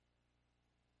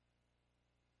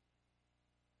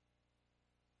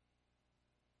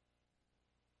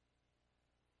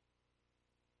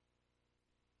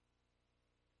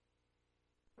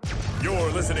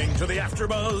You're listening to the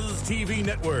AfterBuzz TV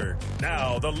Network,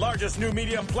 now the largest new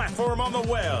media platform on the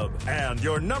web, and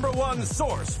your number one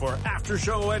source for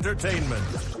after-show entertainment.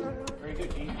 Very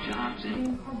good, Keith.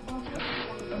 Johnson.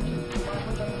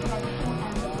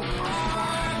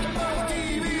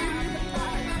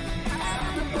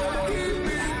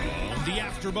 The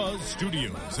AfterBuzz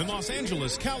Studios in Los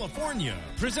Angeles, California.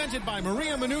 Presented by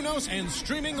Maria Menounos and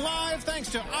streaming live thanks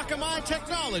to Akamai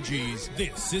Technologies.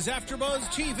 This is AfterBuzz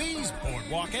TV's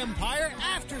Boardwalk Empire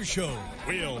After Show.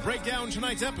 We'll break down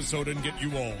tonight's episode and get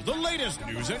you all the latest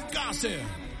news and gossip.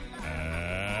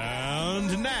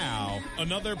 And now,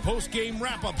 another post-game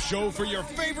wrap-up show for your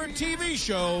favorite TV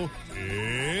show.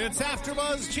 It's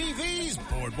AfterBuzz TV's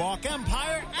Boardwalk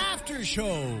Empire After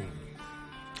Show.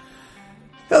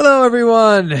 Hello,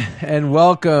 everyone, and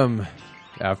welcome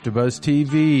to AfterBuzz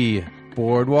TV,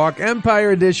 Boardwalk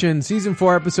Empire Edition, Season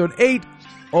 4, Episode 8,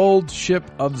 Old Ship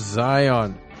of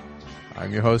Zion.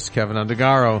 I'm your host, Kevin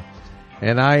Undergaro,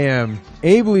 and I am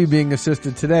ably being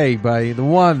assisted today by the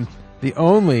one, the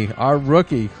only, our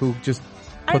rookie, who just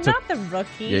I'm not the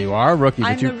rookie. Yeah, you are a rookie.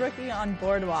 I'm the rookie on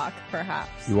Boardwalk,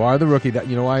 perhaps. You are the rookie.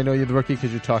 You know why I know you're the rookie?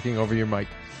 Because you're talking over your mic.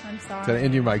 I'm sorry. To the end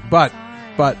of your mic. But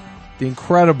the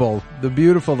incredible, the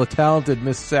beautiful, the talented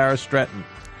Miss Sarah Stretton.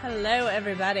 Hello,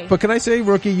 everybody. But can I say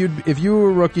rookie? If you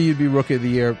were a rookie, you'd be rookie of the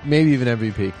year, maybe even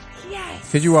MVP. Yes.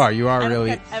 Because you are I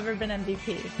really. don't think I've ever been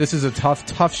MVP. This is a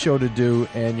tough show to do,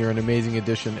 and you're an amazing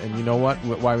addition. And you know what?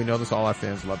 Why we know this? All our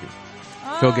fans love you.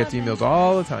 Phil gets emails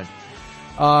all the time.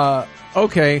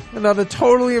 Okay, another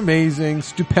totally amazing,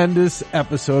 stupendous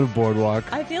episode of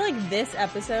Boardwalk. I feel like this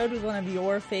episode was one of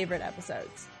your favorite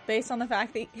episodes, based on the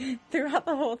fact that throughout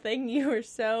the whole thing you were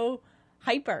so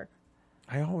hyper.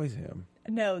 I always am.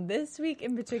 No, this week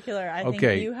in particular, I think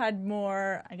you had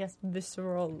more, I guess,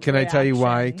 visceral Can I tell you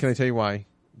why? reactions. Can I tell you why?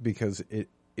 Because it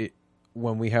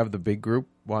when we have the big group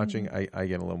watching, I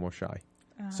get a little more shy.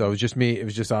 So it was just me. It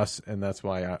was just us, and that's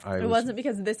why I It wasn't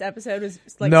because this episode was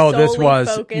this was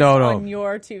focused on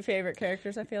your two favorite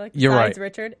characters. I feel like You're besides right.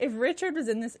 Richard. If Richard was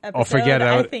in this episode, forget it.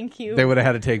 I think they would have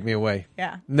had to take me away.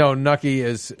 Yeah. No, Nucky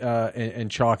is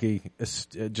and Chalky is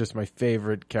just my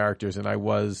favorite characters, and I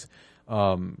was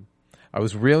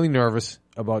really nervous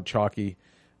about Chalky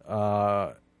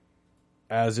as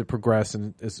it progressed,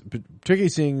 and particularly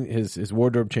seeing his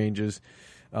wardrobe changes.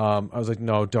 I was like,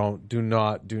 no, do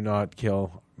not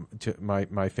kill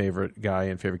my favorite guy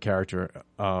and favorite character.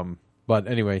 But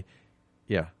anyway,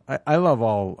 yeah, I love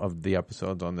all of the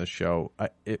episodes on this show. I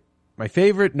think my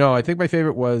favorite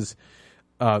was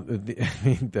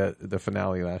the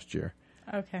finale last year.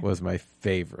 Okay. Was my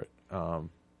favorite.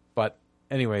 But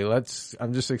anyway,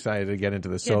 I'm just excited to get into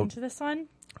this. Get into this one.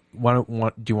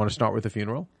 Do you want to start with the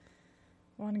funeral?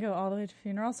 I want to go all the way to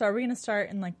funeral. So are we going to start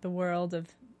in the world of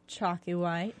Chalky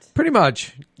White? Pretty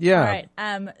much, yeah. All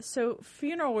right. So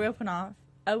funeral will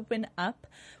open up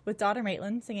with Daughter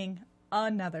Maitland singing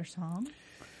another song.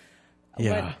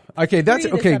 Yeah. Okay, that's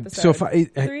okay. So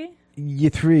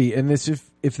if three, and this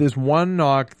if there's one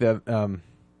knock that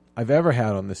I've ever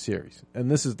had on this series,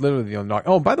 and this is literally the only knock.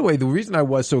 Oh, by the way, the reason I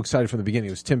was so excited from the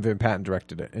beginning was Tim Van Patten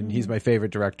directed it, and he's my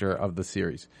favorite director of the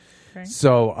series. Okay.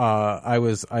 So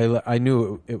I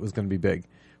knew it was going to be big,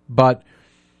 but.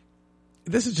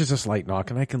 This is just a slight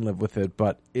knock, and I can live with it.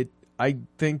 But I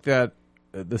think that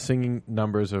the singing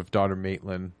numbers of Daughter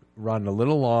Maitland run a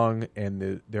little long,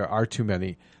 and there are too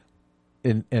many.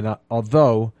 And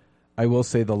although I will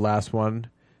say the last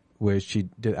one, where she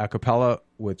did a cappella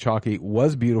with Chalky,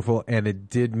 was beautiful, and it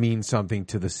did mean something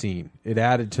to the scene. It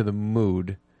added to the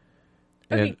mood,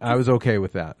 and I was okay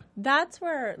with that. That's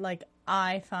where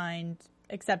I find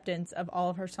acceptance of all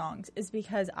of her songs, is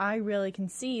because I really can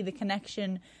see the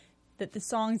connection that the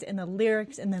songs and the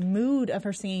lyrics and the mood of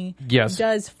her singing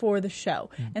does for the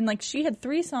show. And she had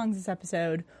 3 songs this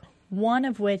episode, one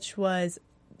of which was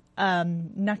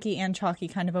Nucky and Chalky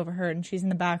kind of overheard, and she's in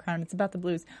the background. It's about the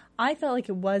blues. I felt like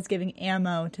it was giving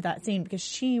ammo to that scene because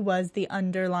she was the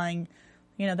underlying,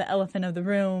 the elephant of the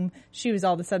room. She was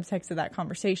all the subtext of that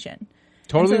conversation.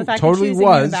 Totally, so the fact totally that she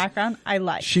was in the background. I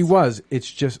liked. She was. It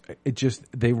just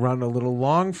they run a little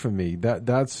long for me.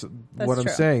 That's what I'm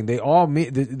saying. They all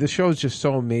the show is just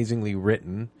so amazingly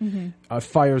written.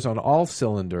 Fires on all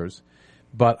cylinders,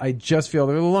 but I just feel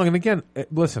they're a little long. And again,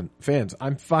 listen, fans,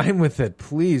 I'm fine with it.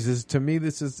 Please,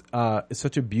 this is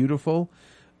such a beautiful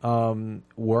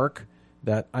work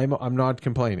that I'm not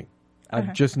complaining.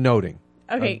 I'm just noting.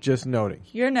 Okay. I'm just noting.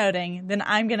 You're noting. Then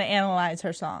I'm going to analyze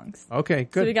her songs. Okay,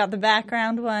 good. So we got the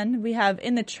background one. We have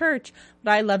in the church.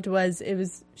 What I loved was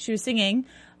she was singing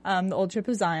the Old Ship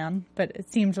of Zion, but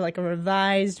it seemed like a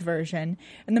revised version.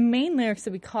 And the main lyrics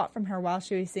that we caught from her while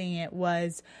she was singing it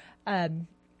was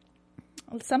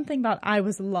something about I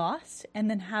was lost, and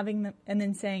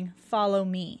then saying follow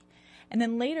me. And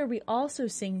then later we also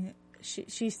sing.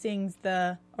 She sings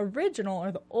the original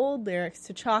or the old lyrics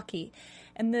to Chalky,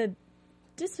 and the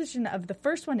disposition of the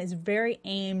first one is very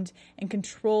aimed and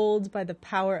controlled by the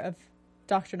power of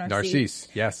Dr. Narcisse.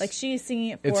 Yes. Like she's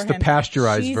singing it for him. It's the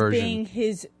pasteurized version. She's being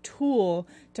his tool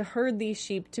to herd these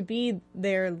sheep, to be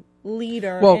their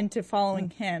leader into following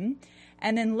him.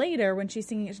 And then later, when she's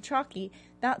singing it to Chalky,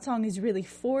 that song is really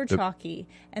for Chalky.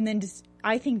 And then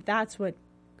I think that's what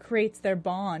creates their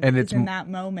bond, and it's in that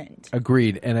moment.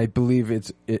 Agreed. And I believe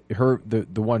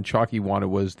the one Chalky wanted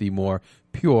was the more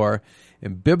pure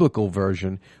and biblical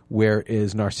version,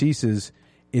 whereas Narcisse's,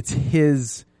 it's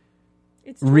his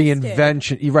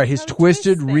reinvention. Right, his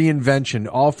twisted reinvention,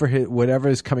 all for whatever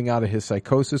is coming out of his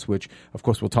psychosis, which of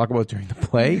course we'll talk about during the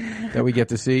play that we get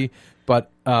to see.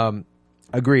 But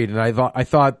agreed. And I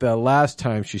thought the last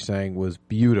time she sang was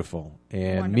beautiful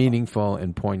and meaningful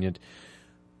and poignant.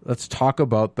 Let's talk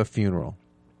about the funeral.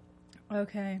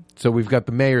 Okay. So we've got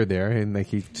the mayor there, and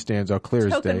he stands out clear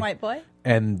as day. Token white boy.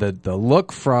 And the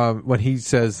look from when he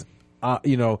says,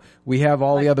 we have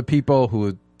all the other people who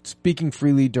are speaking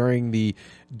freely during the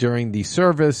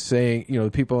service, saying, the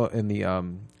people in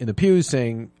the pews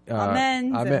saying,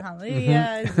 Amen, and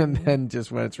hallelujah. And then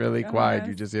just when it's really quiet,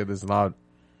 you just hear this loud,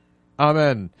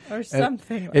 Amen. Or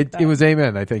something like that. It was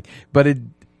Amen, I think. But it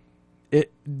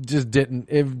just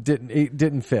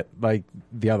didn't fit like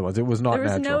the other ones. It was not natural.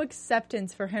 There was no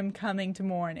acceptance for him coming to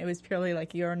mourn. It was purely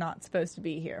like, you're not supposed to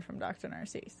be here from Dr.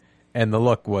 Narcisse. And the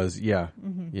look was, get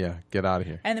out of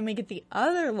here. And then we get the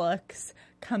other looks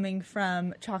coming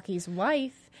from Chalky's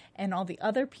wife and all the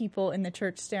other people in the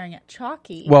church staring at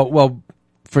Chalky. Well,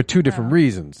 for two different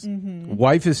reasons. Mm-hmm.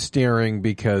 Wife is staring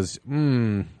because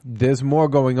there's more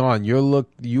going on.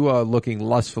 You are looking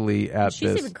lustfully at this.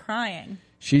 She's even crying.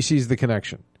 She sees the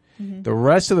connection. Mm-hmm. The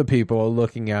rest of the people are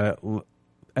looking at it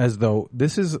as though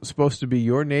this is supposed to be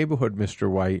your neighborhood, Mr.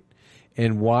 White,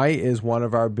 and why is one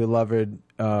of our beloved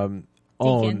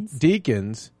own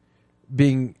deacons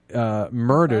being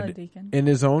murdered in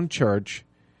his own church?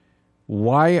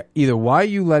 Why are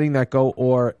you letting that go,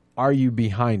 or are you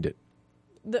behind it?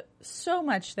 So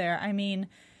much there. I mean,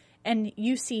 and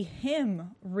you see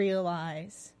him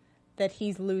realize that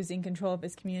he's losing control of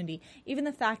his community. Even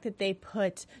the fact that they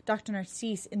put Dr.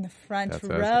 Narcisse in the front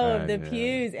row of the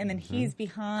pews, and then he's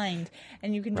behind,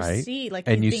 and you can just see like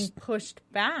he's being pushed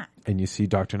back. And you see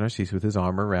Dr. Narcisse with his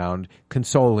arm around,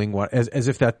 consoling as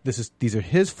if these are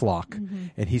his flock,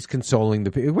 and he's consoling the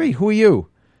people. Wait, who are you?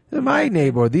 They're my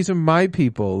neighbor. These are my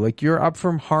people. Like, you're up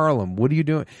from Harlem. What are you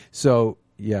doing? So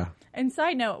yeah. And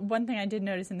side note, one thing I did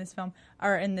notice in this film,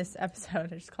 or in this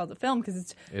episode, I just called it film because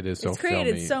it's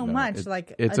created filmy. So much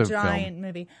like a giant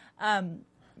movie.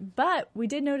 But we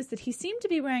did notice that he seemed to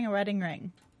be wearing a wedding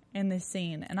ring in this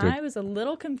scene, and I was a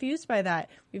little confused by that.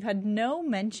 We've had no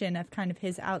mention of kind of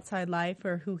his outside life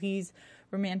or who he's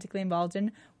romantically involved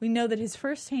in. We know that his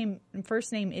first name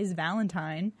is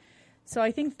Valentine, so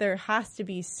I think there has to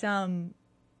be some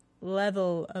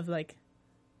level of like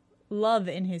love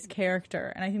in his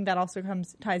character, and I think that also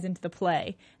ties into the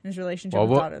play and his relationship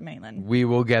with Daughter Maitland. We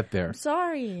will get there. I'm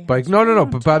sorry. But no.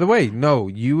 But by the way, no,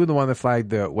 you were the one that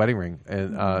flagged the wedding ring,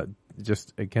 and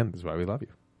just again, this is why we love you.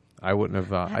 I wouldn't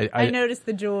have. I noticed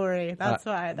the jewelry. That's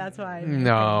why.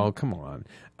 No, come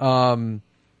on.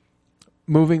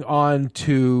 Moving on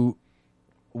to.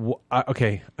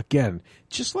 Okay, again,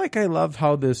 just like I love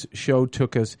how this show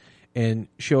took us and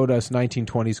showed us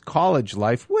 1920s college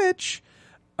life, which.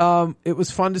 It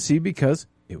was fun to see because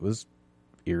it was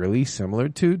eerily similar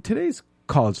to today's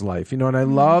college life, and I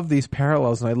love these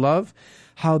parallels, and I love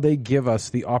how they give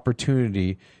us the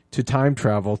opportunity to time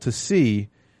travel to see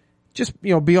just,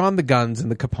 beyond the guns and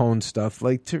the Capone stuff,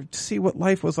 like to see what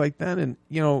life was like then.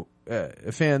 And,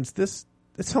 fans,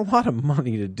 it's a lot of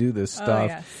money to do this stuff.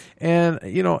 Yes.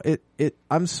 And,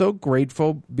 I'm so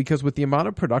grateful because with the amount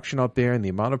of production out there and the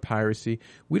amount of piracy,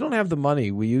 we don't have the money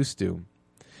we used to.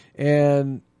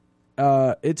 And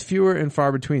it's fewer and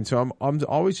far between. So I'm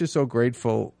always just so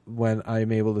grateful when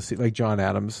I'm able to see, like John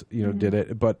Adams, did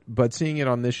it, but seeing it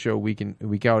on this show week in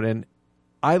week out, and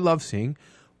I love seeing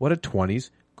what a 20s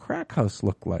crack house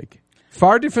looked like.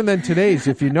 Far different than today's,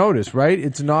 if you notice, right?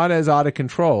 It's not as out of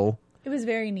control. It was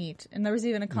very neat, and there was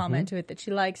even a comment to it that she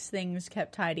likes things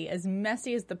kept tidy. As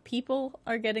messy as the people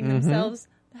are getting themselves,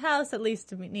 the house at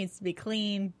least needs to be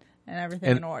clean and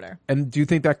everything in order. And do you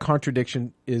think that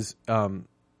contradiction is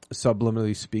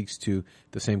subliminally speaks to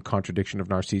the same contradiction of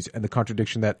Narcisse and the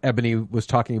contradiction that Ebony was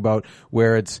talking about,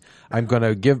 where it's, I'm going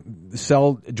to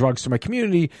sell drugs to my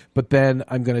community, but then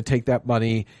I'm going to take that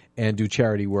money and do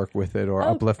charity work with it or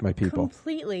uplift my people.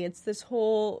 Completely. It's this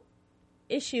whole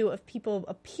issue of people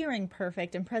appearing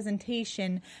perfect and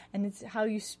presentation, and it's how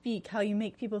you speak, how you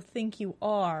make people think you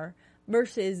are,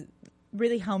 versus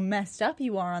really how messed up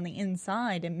you are on the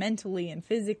inside and mentally and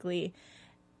physically,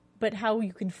 but how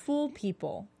you can fool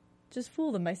people. Just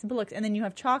fool them by simple looks. And then you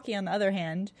have Chalky on the other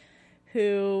hand,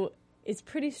 who is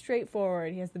pretty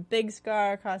straightforward. He has the big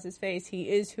scar across his face. He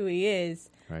is who he is.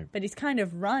 Right. But he's kind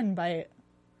of run by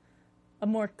a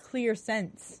more clear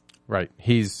sense. Right.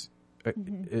 He's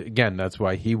again, that's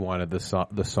why he wanted the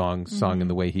song sung in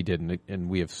the way he did, and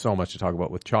we have so much to talk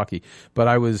about with Chalky. But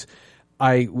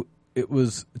it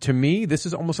was, to me, this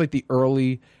is almost like the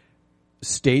early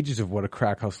stages of what a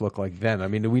crack house looked like then. I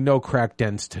mean, we know crack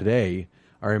dens today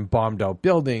are in bombed out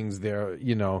buildings. They're,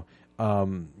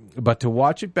 but to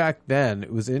watch it back then,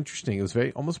 it was interesting. It was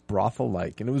very almost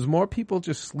brothel-like, and it was more people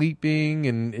just sleeping,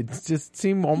 and it just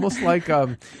seemed almost like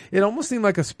it almost seemed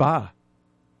like a spa.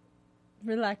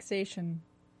 Relaxation.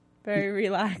 Very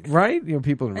relaxed. Right?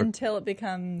 People until it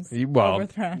becomes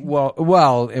overthrown.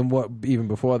 Well, and what even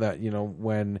before that,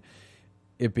 when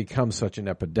it becomes such an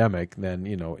epidemic, then,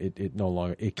 it no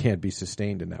longer, it can't be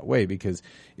sustained in that way, because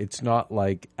it's not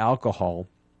like alcohol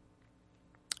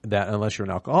that unless you're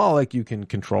an alcoholic, you can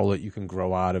control it, you can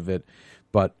grow out of it.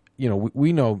 But,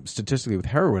 we know statistically with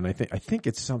heroin, I think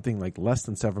it's something like less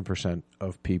than 7%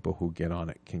 of people who get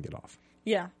on it can get off.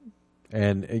 Yeah.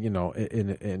 And,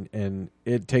 and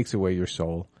it takes away your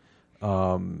soul.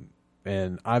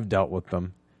 And I've dealt with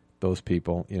those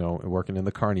people, working in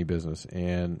the carny business.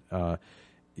 And,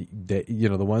 they,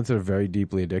 the ones that are very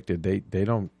deeply addicted, they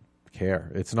don't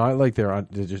care. It's not like they're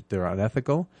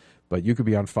unethical, but you could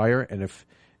be on fire. And if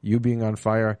you being on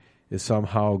fire is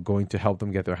somehow going to help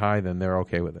them get their high, then they're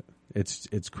okay with it.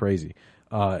 It's crazy.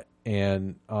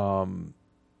 And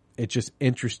it's just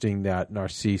interesting that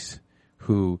Narcisse,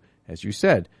 who, as you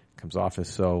said, comes off as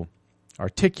so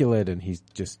articulate, and he's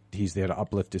there to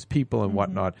uplift his people and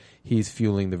whatnot. He's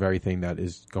fueling the very thing that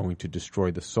is going to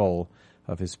destroy the soul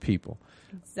of his people.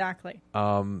 Exactly.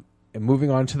 And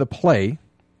moving on to the play.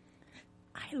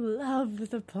 I love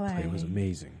the play. The play was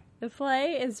amazing. The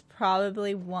play is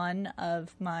probably one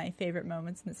of my favorite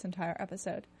moments in this entire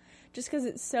episode. Just because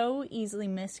it's so easily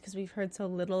missed, because we've heard so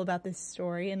little about this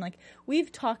story. And,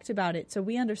 we've talked about it, so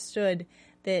we understood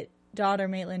that daughter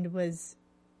Maitland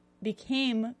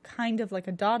became kind of like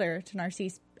a daughter to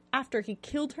Narcisse after he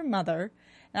killed her mother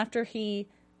and after he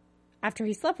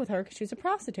slept with her because she was a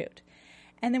prostitute.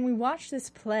 And then we watch this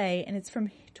play, and it's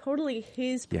from totally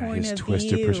his point his of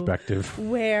twisted view, perspective,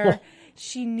 where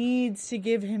she needs to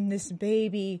give him this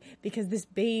baby because this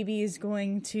baby is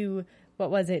going to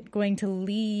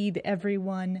lead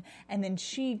everyone, and then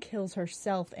she kills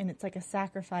herself, and it's like a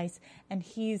sacrifice, and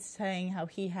he's saying how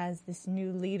he has this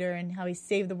new leader and how he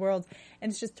saved the world, and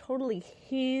it's just totally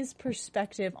his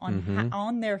perspective on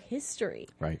on their history,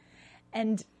 right?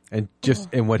 And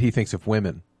what he thinks of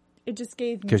women. It just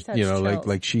gave me such chills.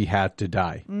 like she had to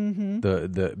die, and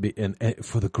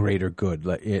for the greater good,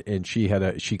 and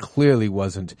she clearly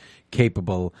wasn't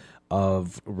capable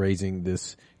of raising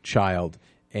this child.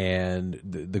 And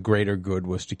the greater good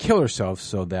was to kill herself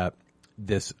so that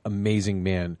this amazing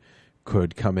man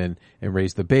could come in and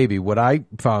raise the baby. What I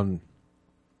found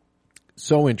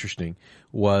so interesting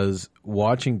was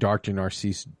watching Dr.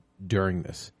 Narcisse during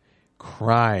this,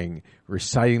 crying,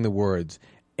 reciting the words.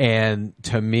 And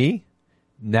to me,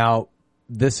 now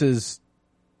that's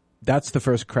the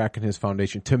first crack in his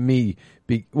foundation. To me,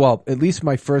 at least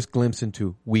my first glimpse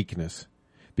into weakness,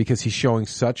 because he's showing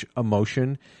such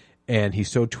emotion. And he's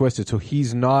so twisted. So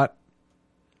he's not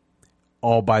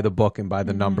all by the book and by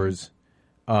the numbers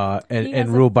and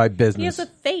ruled by business. He has a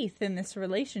faith in this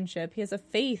relationship. He has a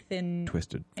faith in...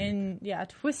 Twisted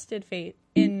faith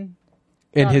in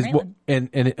his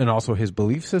and also his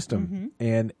belief system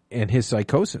and his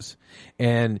psychosis.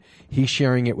 And he's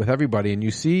sharing it with everybody. And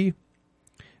you see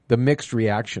the mixed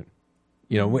reaction,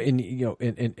 when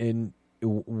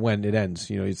it ends,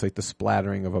 it's like the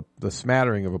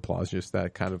smattering of applause, just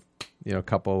that kind of,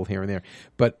 couple here and there.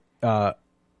 But I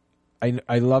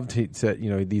love to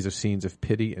say, these are scenes of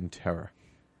pity and terror.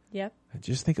 Yep. I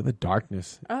just think of the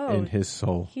darkness in his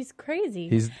soul. He's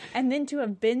crazy. And then to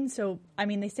have been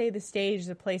they say the stage is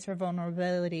a place for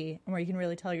vulnerability and where you can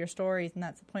really tell your stories, and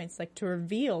that's the point. It's like to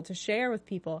reveal, to share with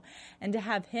people, and to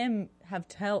have him have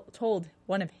told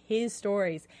one of his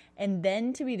stories, and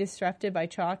then to be disrupted by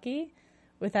Chalky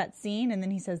with that scene, and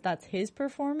then he says that's his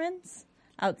performance.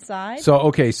 outside.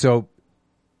 So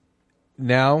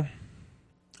now,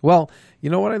 well, you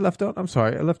know what I left out? I'm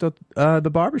sorry. I left out the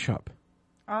barbershop.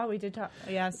 Oh, we did talk.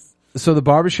 Yes. So the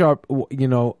barbershop,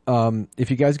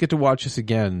 if you guys get to watch this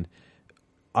again,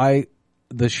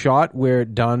 the shot where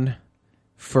Dunn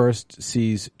first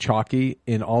sees Chalky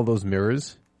in all those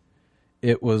mirrors,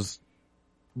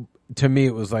 to me,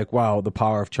 it was like, wow, the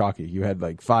power of Chalky. You had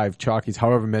like 5 Chalkies,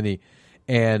 however many,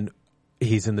 and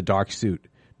he's in the dark suit.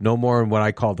 No more in what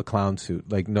I call the clown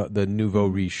suit, like the nouveau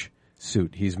riche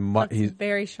suit. He's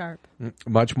very sharp,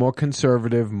 much more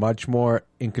conservative, much more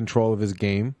in control of his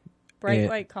game. Bright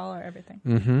white collar, everything.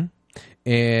 Mm-hmm.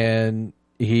 And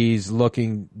he's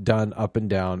looking Dunn up and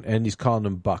down, and he's calling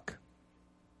him Buck.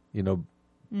 And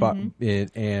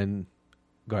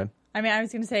go ahead. I mean, I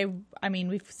was going to say,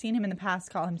 we've seen him in the past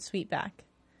call him Sweetback,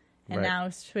 and now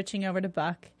switching over to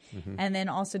Buck, and then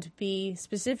also to be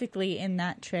specifically in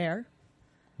that chair,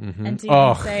 and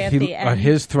to say at the end, on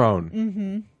his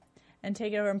throne, and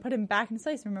take it over and put him back in his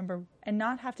place. Remember, and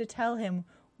not have to tell him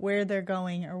where they're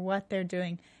going or what they're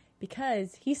doing,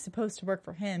 because he's supposed to work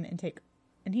for him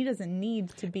and he doesn't need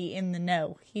to be in the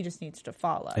know. He just needs to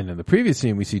follow. And in the previous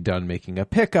scene, we see Dunn making a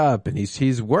pickup, and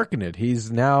he's working it. He's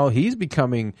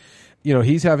becoming,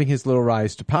 he's having his little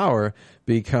rise to power,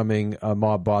 becoming a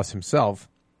mob boss himself.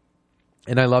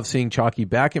 And I love seeing Chalky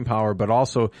back in power, but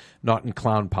also not in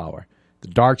clown power. The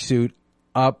dark suit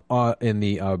up in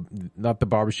the not the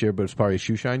barber chair, but it's probably a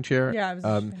shoe shine chair. Yeah, it was a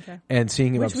shoe shine chair. And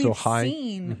seeing him up so high.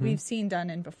 We've seen Dunn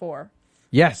in before.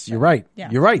 Yes, you're right. Yeah,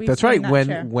 you're right. That's right.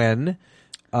 That When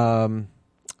Jillian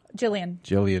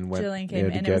came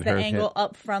in, and it was the angle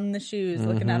up from the shoes,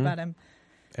 looking up at him,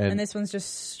 and this one's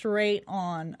just straight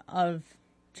on of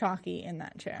Chalky in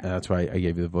that chair. That's right. I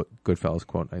gave you the Goodfellas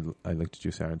quote. I looked at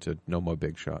you, Sarah, and said, "No more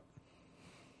big shot.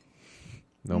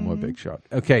 No more big shot."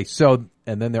 Okay, so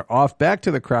and then they're off back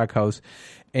to the crack house,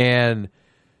 and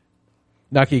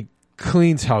Nucky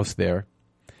cleans house there,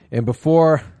 and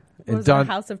before. Was it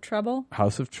House of Trouble?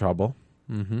 House of Trouble.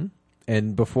 Mm-hmm.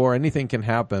 And before anything can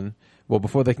happen,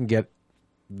 before they can get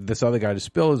this other guy to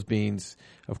spill his beans,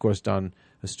 of course, Dunn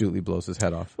astutely blows his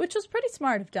head off. Which was pretty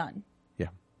smart of Dunn. Yeah.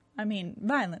 I mean,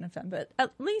 violent of Dunn, but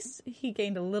at least he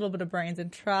gained a little bit of brains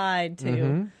and tried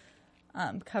to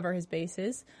cover his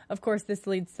bases. Of course, this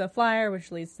leads to the flyer,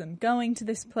 which leads to them going to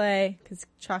this play, because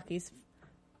Chalky's...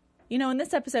 in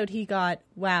this episode, he got,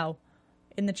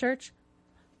 in the church...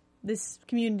 This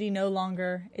community no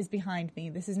longer is behind me.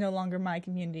 This is no longer my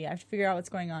community. I have to figure out what's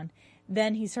going on.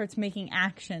 Then he starts making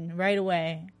action right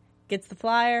away. Gets the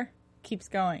flyer, keeps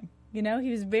going. He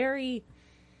was very...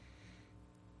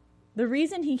 The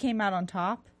reason he came out on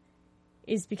top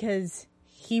is because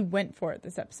he went for it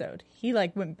this episode. He,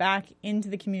 went back into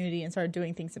the community and started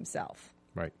doing things himself.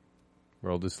 Right.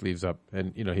 Rolled his sleeves up.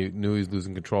 And, he knew he was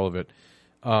losing control of it.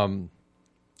 And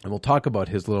we'll talk about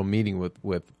his little meeting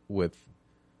with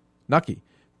Nucky.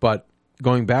 But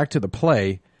going back to the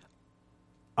play,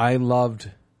 I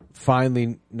loved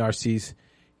finally Narcisse.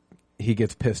 He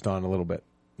gets pissed on a little bit.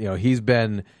 He's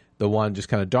been the one just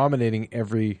kind of dominating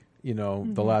every, the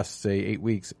last, say, 8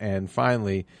 weeks. And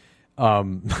finally,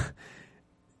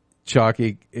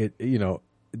 Chalky,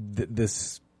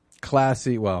 this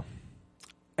classy,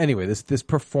 this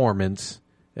performance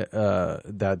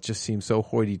that just seems so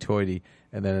hoity-toity.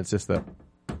 And then it's just the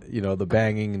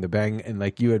banging and the bang, and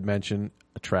like you had mentioned,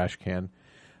 a trash can.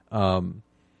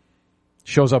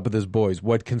 Shows up with his boys.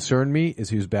 What concerned me is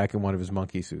he was back in one of his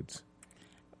monkey suits.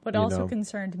 What also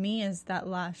concerned me is that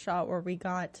last shot where we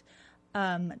got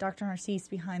Dr. Narcisse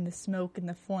behind the smoke and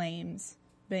the flames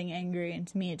being angry, and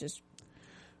to me it just...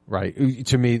 Right.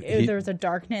 To me... there was a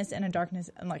darkness and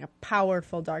like a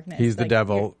powerful darkness. He's the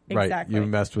devil. Right. Exactly. You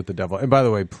messed with the devil. And by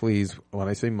the way, please, when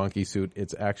I say monkey suit,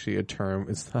 it's actually a term.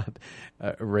 It's not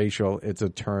racial. It's a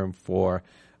term for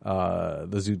the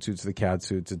zoot suits, the cat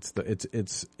suits.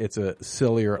 It's a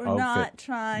sillier outfit. We're not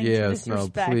trying to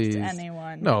disrespect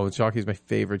anyone. No, Chalky's my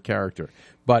favorite character.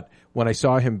 But when I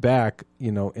saw him back,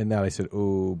 in that, I said,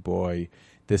 "Oh boy,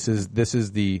 this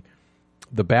is the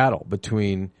battle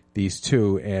between these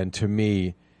two." And to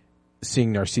me,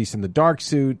 seeing Narcisse in the dark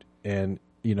suit, and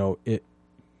he was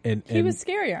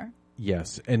scarier.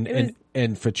 Yes,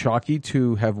 and for Chalky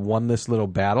to have won this little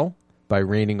battle by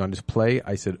raining on his play,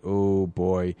 I said, "Oh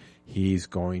boy, he's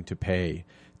going to pay."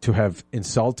 To have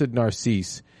insulted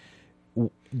Narcisse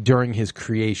during his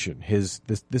creation,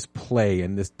 this play,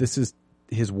 and this is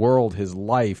his world, his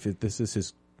life. This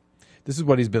is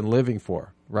what he's been living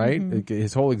for, right? Mm-hmm.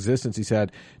 His whole existence, he's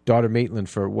had daughter Maitland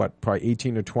for probably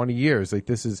 18 or 20 years.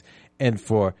 And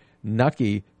for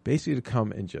Nucky basically to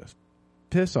come and just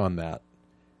piss on that,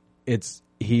 it's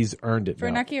he's earned it for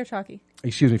now. Nucky or Chalky.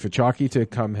 Excuse me, for Chalky to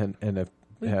come and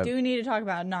we do need to talk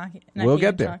about Nucky. We'll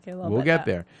get there. We'll get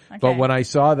there. Okay. But when I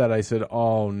saw that, I said,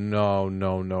 "Oh no!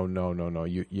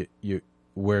 You,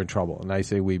 we're in trouble." And I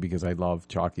say we because I love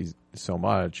Chalky so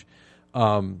much.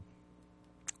 When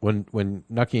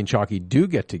Nucky and Chalky do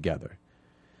get together,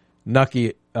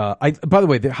 Nucky. By the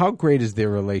way, how great is their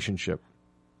relationship?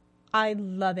 I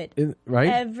love it.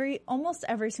 Right? Almost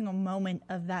every single moment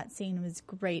of that scene was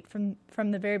great.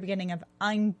 From the very beginning of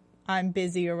I'm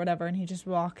busy or whatever, and he just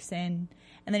walks in,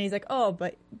 and then he's like, "Oh,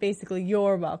 but basically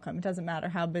you're welcome. It doesn't matter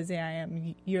how busy I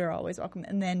am. You're always welcome."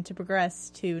 And then to progress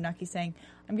to Nucky saying,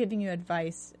 "I'm giving you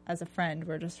advice as a friend.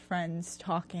 We're just friends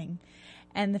talking."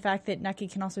 And the fact that Nucky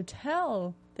can also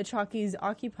tell that Chalky's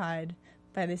occupied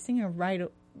by the singer right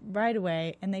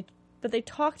away, but they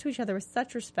talk to each other with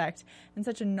such respect and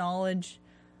such a knowledge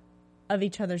of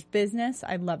each other's business.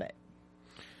 I love it.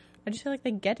 I just feel like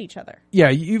they get each other. Yeah,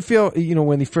 you feel,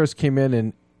 when he first came in,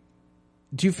 and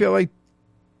do you feel like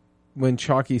when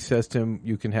Chalky says to him,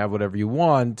 "You can have whatever you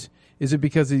want," is it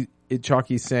because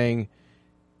Chalky's saying,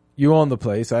 "You own the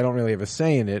place, I don't really have a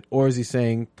say in it," or is he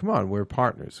saying, "Come on, we're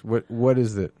partners"? What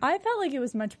is it? I felt like it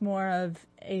was much more of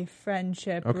a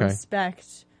friendship,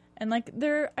 respect. And I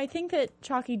think that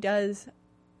Chalky does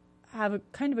have a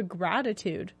kind of a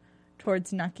gratitude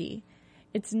towards Nucky.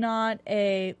 It's not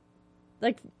if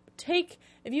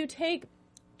you take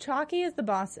Chalky as the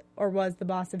boss or was the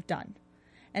boss of Dunn,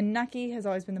 and Nucky has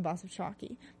always been the boss of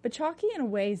Chalky. But Chalky in a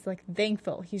way is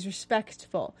thankful. He's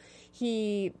respectful.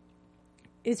 He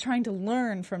is trying to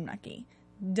learn from Nucky.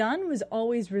 Dunn was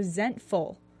always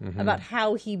resentful about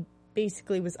how he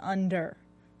basically was under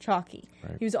Chalky.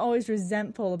 Right. He was always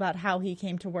resentful about how he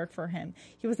came to work for him.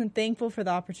 He wasn't thankful for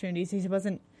the opportunities. He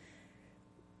wasn't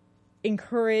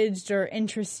encouraged or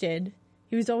interested.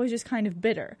 He was always just kind of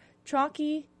bitter.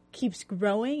 Chalky keeps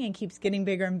growing and keeps getting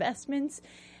bigger investments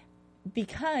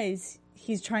because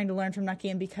he's trying to learn from Nucky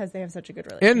and because they have such a good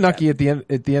relationship. And Nucky at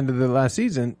the end of the last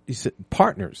season, he said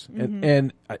partners.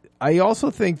 And I also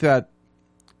think that,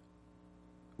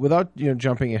 without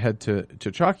jumping ahead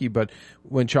to Chalky, but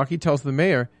when Chalky tells the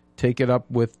mayor, "Take it up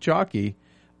with Chalky,"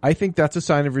 I think that's a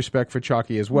sign of respect for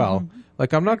Chalky as well.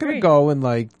 I'm not going to go and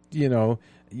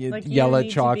yell at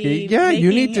Chalky. You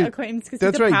need to.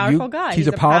 That's right. Powerful guy. He's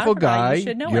a powerful guy. You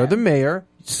should know You're him. the mayor.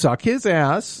 Suck his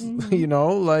ass.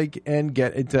 And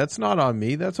get it. That's not on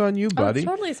me. That's on you, buddy. It's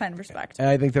totally a sign of respect. And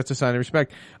I think that's a sign of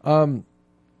respect. I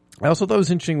also thought it was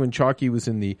interesting when Chalky was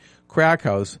in the crack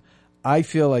house. I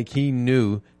feel like he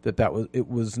knew that it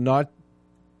was not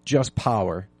just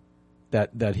power,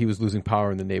 that he was losing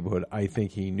power in the neighborhood. I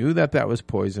think he knew that was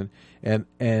poison.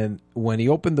 And when he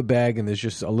opened the bag and there's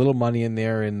just a little money in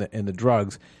there and the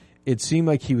drugs, it seemed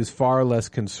like he was far less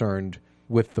concerned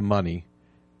with the money,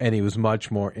 and he was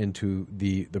much more into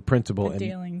the principle and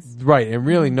dealings. Right, and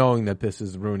really knowing that this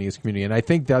is ruining his community. And I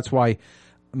think that's why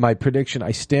my prediction,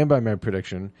 I stand by my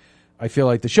prediction. I feel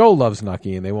like the show loves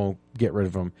Nucky and they won't get rid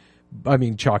of him. I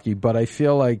mean, Chalky, but I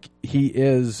feel like he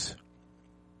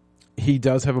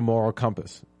does have a moral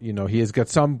compass. He has got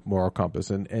some moral compass,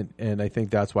 and I think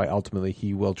that's why ultimately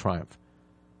he will triumph.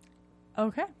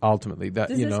 Okay. Ultimately, does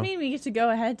this mean we get to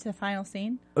go ahead to the final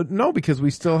scene? No, because we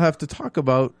still have to talk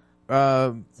about.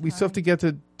 We still have to get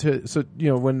to. So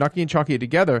when Nucky and Chalky are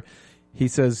together, he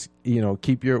says,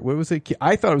 keep your. What was it?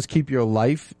 I thought it was keep your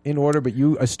life in order, but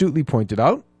you astutely pointed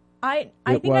out. I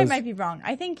think I might be wrong.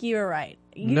 I think you're right.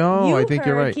 I think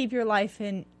you're right. Keep your life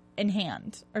in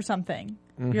hand or something.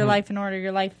 Your life in order.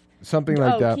 Your life. Something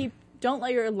like that. Don't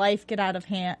let your life get out of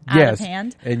hand. Yes,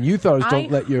 and you thought it was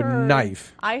don't let your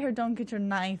knife. I heard don't get your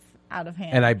knife out of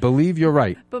hand. And I believe you're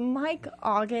right. But Mike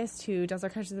August, who does our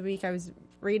Crush of the Week, I was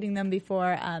reading them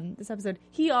before this episode,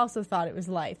 he also thought it was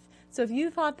life. So if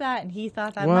you thought that and he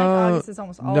thought that, Mike August is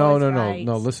almost always right.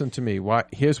 No. Listen to me.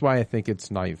 Here's why I think it's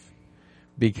knife.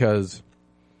 Because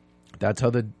that's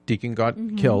how the deacon got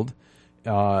killed.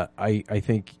 I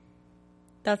think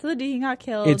that's how the deacon got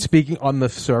killed. It's speaking on the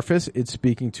surface. It's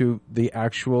speaking to the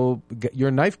actual your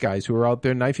knife guys who are out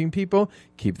there knifing people.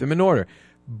 Keep them in order.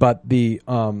 But the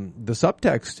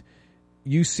subtext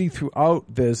you see throughout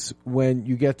this when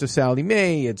you get to Sally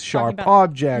Mae, it's sharp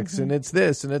objects and it's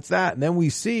this and it's that, and then we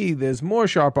see there's more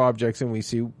sharp objects and we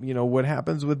see what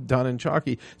happens with Dunn and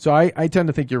Chalky. So I tend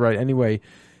to think you're right. Anyway.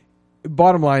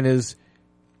 Bottom line is,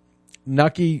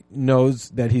 Nucky knows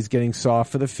that he's getting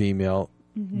soft for the female.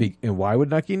 And why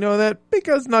would Nucky know that?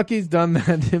 Because Nucky's done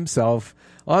that himself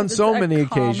on so many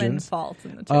occasions. Fault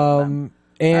in the two of them.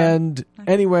 And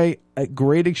anyway, a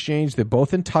great exchange. They're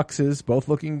both in tuxes, both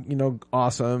looking,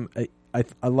 awesome. I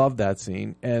love that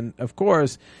scene. And of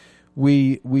course,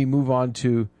 we move on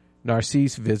to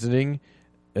Narcisse visiting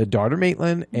daughter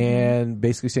Maitland and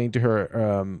basically saying to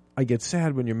her, I get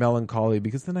sad when you're melancholy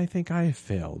because then I think I have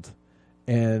failed.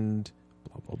 And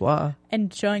blah, blah, blah.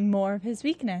 And showing more of his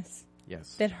weakness.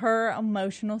 Yes. That her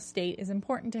emotional state is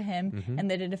important to him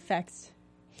and that it affects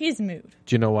his mood.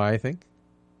 Do you know why I think?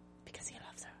 Because he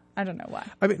loves her. I don't know why.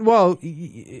 I mean, well,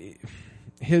 I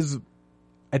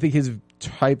think his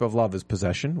type of love is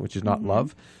possession, which is not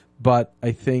love. But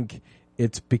I think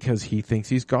it's because he thinks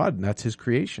he's God and that's his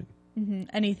creation.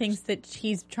 And he thinks that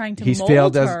he's trying to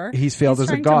mold her. He's failed as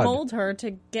a God. He's trying to mold her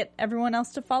to get everyone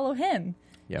else to follow him.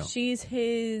 Yeah. She's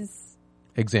his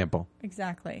example.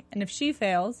 Exactly. And if she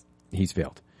fails, he's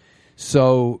failed.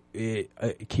 So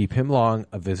keep him long,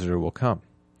 a visitor will come.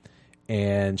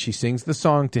 And she sings the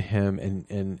song to him,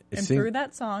 and through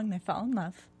that song, they fall in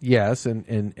love. Yes,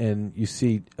 and you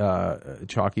see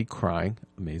Chalky crying,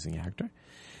 amazing actor,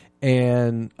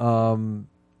 and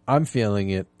I'm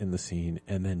feeling it in the scene,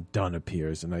 and then Dunn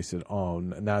appears, and I said, "Oh,"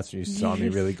 and that's when you saw me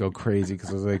really go crazy because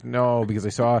I was like, "No," because I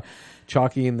saw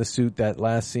Chalky in the suit that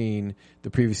last scene, the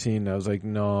previous scene, and I was like,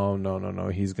 "No,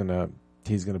 he's gonna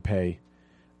pay,"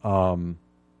 and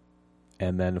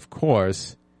then of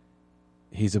course.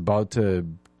 He's about to,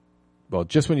 well,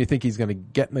 just when you think he's going to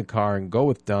get in the car and go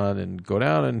with Dunn and go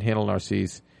down and handle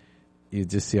Narcisse, you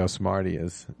just see how smart he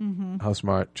is, how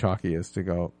smart Chalky is to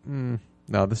go,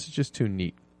 no, this is just too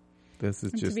neat. This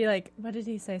is just... To be like, what did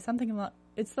he say? Something about,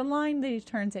 it's the line that he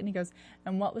turns it and he goes,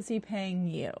 and what was he paying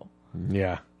you?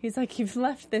 Yeah. He's like, you've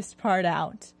left this part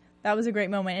out. That was a great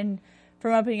moment. And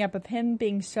from opening up of him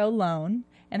being so lone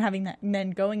and having that, and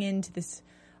then going into this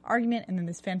argument and then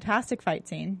this fantastic fight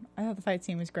scene. I thought the fight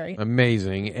scene was great.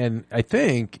 Amazing. And I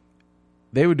think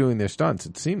they were doing their stunts.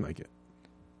 It seemed like it.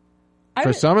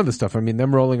 For some of the stuff, I mean,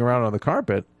 them rolling around on the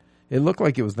carpet, it looked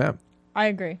like it was them. I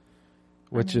agree.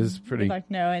 Which is pretty...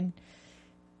 Like, no, and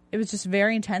it was just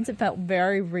very intense. It felt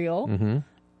very real.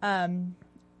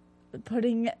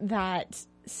 Putting that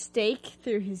stake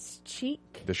through his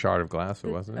cheek. The shard of glass,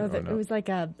 wasn't it? It was like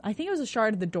I think it was a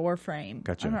shard of the door frame.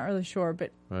 Gotcha. I'm not really sure,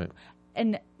 but... Right.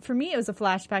 And for me, it was a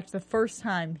flashback to the first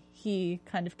time he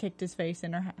kind of kicked his face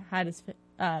in or had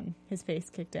his face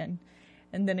kicked in.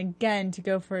 And then again to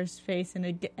go for his face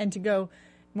and to go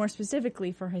more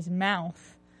specifically for his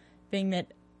mouth, being that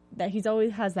he's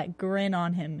always has that grin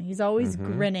on him. He's always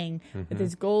grinning with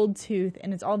his gold tooth,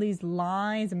 and it's all these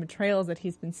lies and betrayals that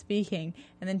he's been speaking.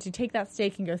 And then to take that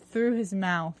stake and go through his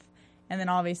mouth, and then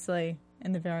obviously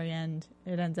in the very end,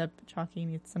 it ends up Chalky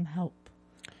needs some help.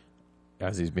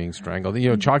 As he's being strangled. You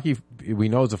know, Chalky, we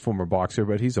know, is a former boxer,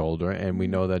 but he's older, and we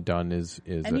know that Dunn is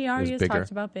bigger. And he already has talked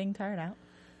about being tired out.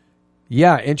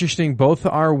 Yeah, interesting. Both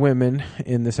our women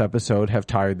in this episode have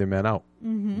tired their men out.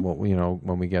 Well, you know,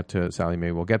 when we get to Sally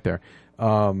Mae, we'll get there.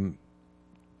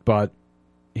 But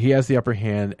he has the upper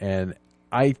hand, and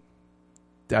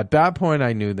at that point,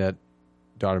 I knew that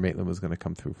daughter Maitland was going to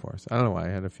come through for us. I don't know why. I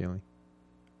had a feeling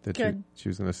that she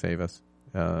was going to save us,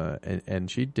 and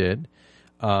she did.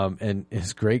 And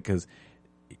it's great because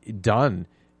Dunn,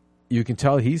 you can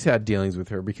tell he's had dealings with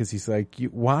her because he's like,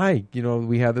 why? You know,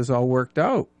 we had this all worked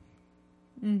out.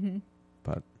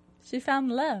 But she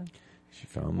found love.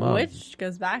 Which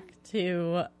goes back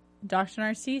to Dr.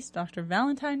 Narcisse, Dr.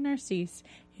 Valentine Narcisse.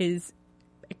 His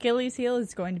Achilles heel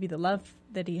is going to be the love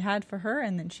that he had for her,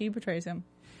 and then she betrays him.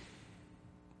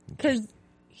 Because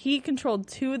he controlled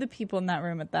two of the people in that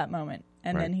room at that moment,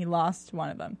 and then he lost one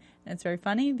of them. And it's very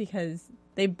funny because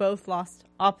they both lost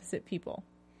opposite people.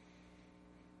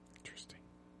 Interesting.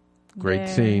 Great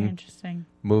scene. Interesting.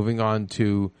 Moving on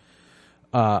to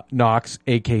Knox,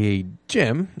 a.k.a.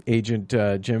 Jim, Agent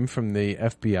Jim from the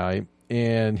FBI,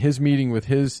 and his meeting with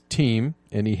his team,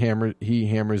 and he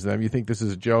hammers them. You think this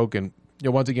is a joke, and you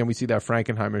know, once again, we see that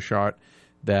Frankenheimer shot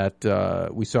that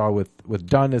we saw with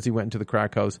Dunn as he went into the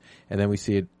crack house, and then we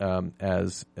see it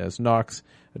as Knox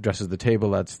addresses the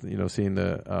table. That's, you know, seeing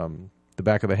the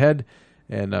back of the head.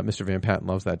 And Mr. Van Patten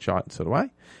loves that shot, and so do I.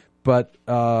 But,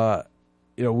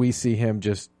 you know, we see him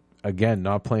just, again,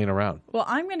 not playing around. Well,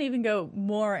 I'm going to even go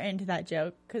more into that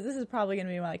joke, because this is probably going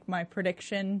to be like my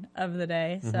prediction of the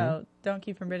day. So don't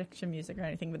keep from prediction music or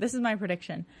anything, but this is my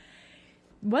prediction.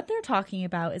 What they're talking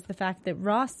about is the fact that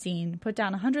Rothstein put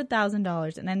down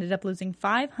 $100,000 and ended up losing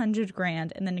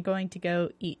 $500,000 and then going to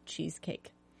go eat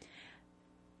cheesecake.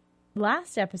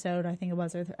 Last episode, I think it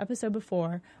was, or the episode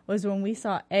before, was when we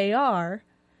saw AR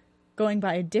going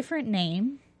by a different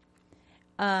name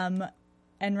and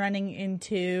running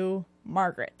into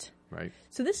Margaret. Right.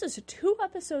 So this is 2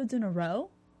 episodes in a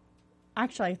row.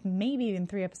 Actually, maybe even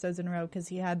 3 episodes in a row, because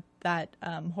he had that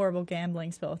horrible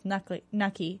gambling spill with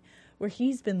Nucky, where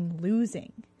he's been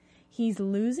losing. He's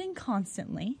losing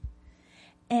constantly,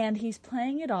 and he's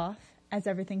playing it off as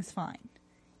everything's fine.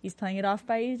 He's playing it off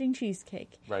by eating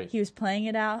cheesecake. Right. He was playing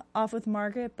it off with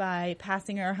Margaret by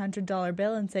passing her a $100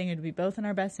 bill and saying it would be both in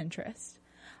our best interest.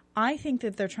 I think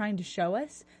that they're trying to show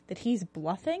us that he's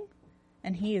bluffing,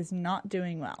 and he is not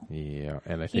doing well. Yeah,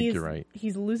 and I think you're right.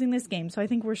 He's losing this game. So I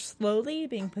think we're slowly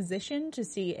being positioned to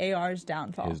see AR's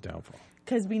downfall. His downfall.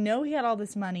 Because we know he had all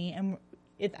this money, and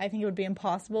I think it would be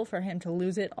impossible for him to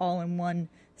lose it all in one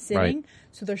sitting. Right.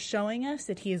 So they're showing us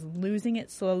that he is losing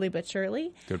it slowly but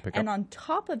surely. Good pickup. And on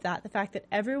top of that, the fact that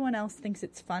everyone else thinks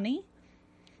it's funny,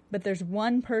 but there's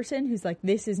one person who's like,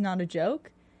 this is not a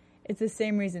joke. It's the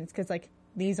same reason. It's because, like,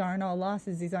 these aren't all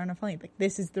losses. These aren't all funny. Like,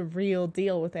 this is the real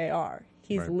deal with AR.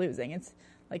 He's losing. It's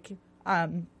like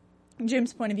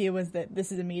Jim's point of view was that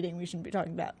this is a meeting. We shouldn't be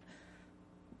talking about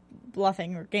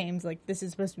bluffing or games. Like, this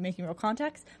is supposed to be making real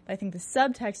context. But I think the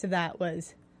subtext of that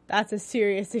was that's a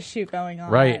serious issue going on.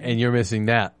 Right, and you're missing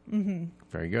that. Mm-hmm.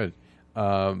 Very good.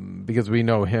 Because we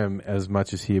know him as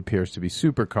much as he appears to be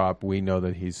super cop. We know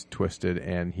that he's twisted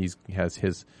and he has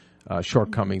his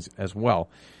shortcomings as well.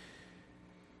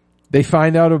 They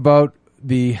find out about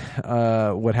the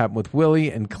what happened with Willie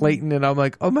and Clayton, and I'm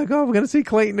like, oh my God, we're going to see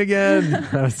Clayton again.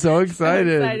 I'm so excited.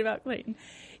 So excited about Clayton.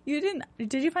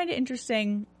 Did you find it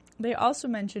interesting? They also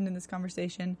mentioned in this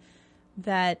conversation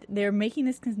that they're making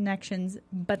these connections,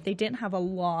 but they didn't have a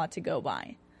law to go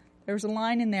by. There was a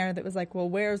line in there that was like, well,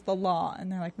 where's the law?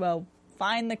 And they're like, well,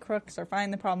 find the crooks or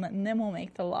find the problem, and then we'll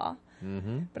make the law.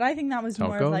 Mm-hmm. But I think that was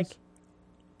more like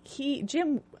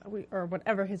Jim, or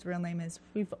whatever his real name is,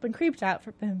 we've been creeped out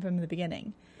from the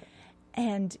beginning.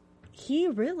 And he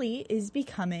really is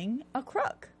becoming a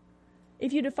crook.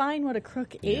 If you define what a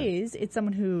crook is, it's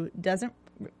someone who doesn't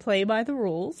play by the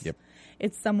rules. Yep.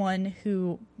 It's someone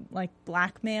who, like,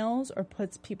 blackmails or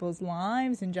puts people's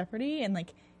lives in jeopardy. And,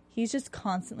 like, he's just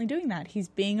constantly doing that. He's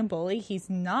being a bully. He's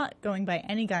not going by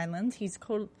any guidelines.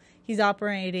 He's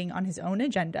operating on his own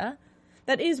agenda.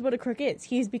 That is what a crook is.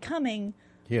 He's becoming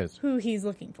who he's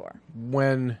looking for.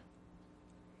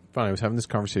 I was having this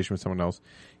conversation with someone else.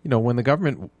 You know, when the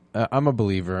government, I'm a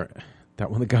believer that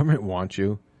when the government wants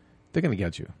you, they're going to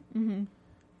get you. Mm-hmm.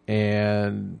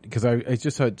 And because I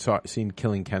just seen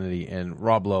Killing Kennedy, and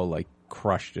Rob Lowe, like,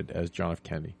 crushed it as John F.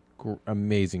 Kennedy.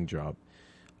 Amazing job.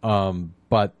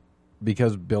 But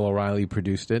because Bill O'Reilly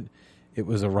produced it, it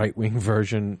was a right-wing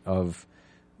version of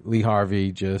Lee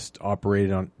Harvey, just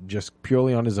operated on just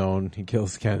purely on his own. He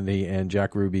kills Kennedy, and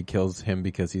Jack Ruby kills him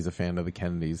because he's a fan of the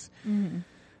Kennedys. Mm-hmm.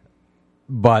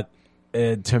 But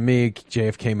to me,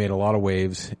 JFK made a lot of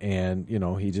waves, and, you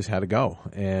know, he just had to go.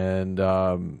 And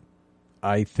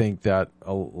I think that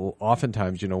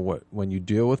oftentimes, you know, when you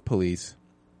deal with police,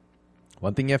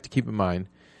 one thing you have to keep in mind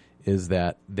is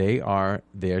that they are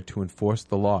there to enforce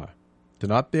the law. They're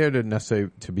not there to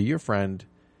necessarily to be your friend.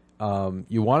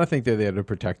 You want to think they're there to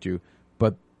protect you,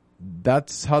 but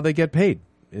that's how they get paid,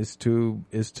 is to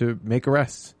make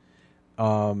arrests.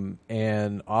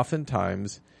 And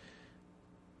oftentimes,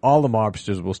 all the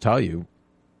mobsters will tell you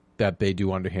that they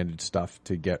do underhanded stuff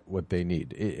to get what they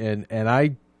need. And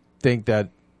I think that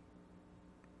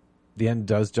the end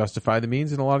does justify the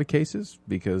means in a lot of cases,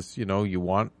 because, you know, you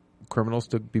want criminals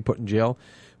to be put in jail.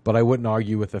 But I wouldn't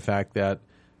argue with the fact that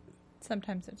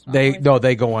sometimes it's not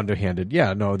they go underhanded.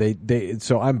 Yeah, no, they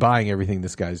so I'm buying everything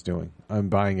this guy's doing. I'm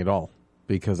buying it all,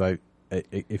 because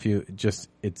it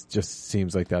just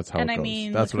seems like that's how it goes. And I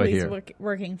mean, that's what I hear.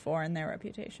 Working for in their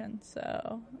reputation,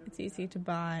 so it's easy to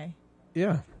buy.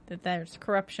 Yeah, that there's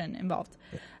corruption involved.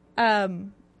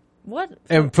 What?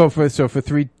 And for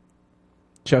 3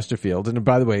 Chesterfield, and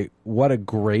by the way, what a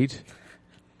great.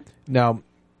 Now,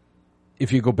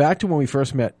 if you go back to when we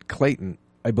first met Clayton,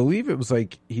 I believe it was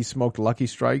like he smoked Lucky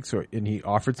Strikes, and he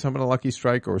offered someone a Lucky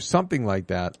Strike or something like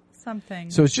that.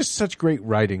 Something. So it's just such great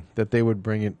writing that they would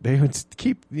bring it. They would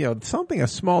keep, you know, a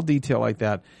small detail like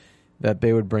that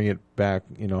they would bring it back,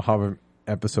 you know, however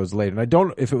episodes later.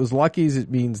 And if it was Lucky's,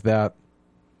 it means that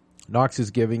Knox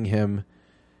is giving him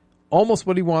almost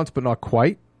what he wants, but not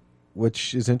quite,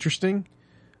 which is interesting.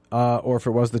 Or if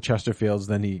it was the Chesterfields,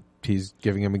 then he's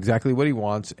giving him exactly what he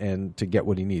wants and to get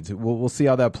what he needs. We'll see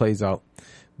how that plays out.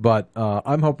 But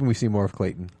I'm hoping we see more of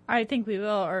Clayton. I think we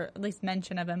will, or at least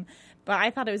mention of him. But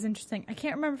I thought it was interesting. I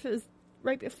can't remember if it was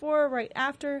right before or right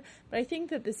after, but I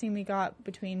think that the scene we got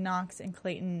between Knox and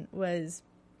Clayton was,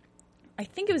 I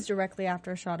think it was directly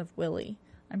after a shot of Willie.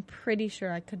 I'm pretty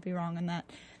sure. I could be wrong on that.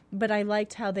 But I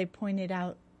liked how they pointed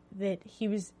out that he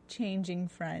was changing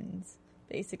friends,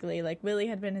 basically. Like, Willie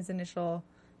had been his initial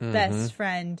best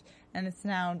friend, and it's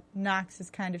now Knox is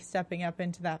kind of stepping up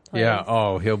into that place. Yeah.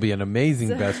 Oh, he'll be an amazing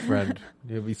best friend.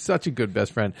 He'll be such a good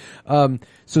best friend.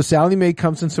 So Sally Mae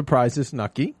comes and surprises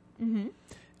Nucky. Mm-hmm.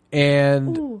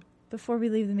 And ooh, before we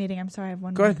leave the meeting, I'm sorry, I have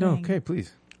one go more ahead. thing. No, okay,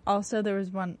 please. Also, there was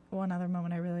one other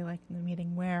moment I really liked in the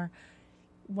meeting where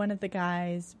one of the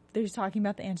guys, they was talking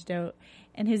about the antidote,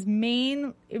 and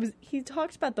he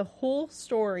talked about the whole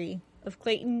story of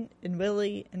Clayton and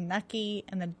Willie and Nucky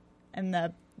and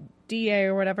the DA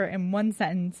or whatever in one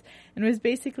sentence. And it was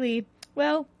basically,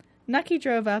 well, Nucky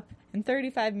drove up in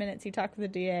 35 minutes, he talked to the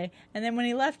DA, and then when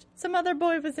he left, some other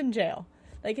boy was in jail.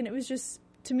 Like, and it was just,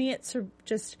 to me, it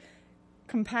just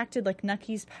compacted like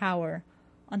Nucky's power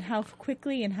on how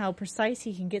quickly and how precise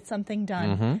he can get something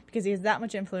done because he has that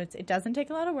much influence. It doesn't take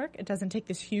a lot of work. It doesn't take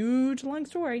this huge, long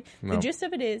story. No. The gist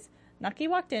of it is, Nucky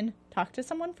walked in, talked to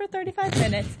someone for 35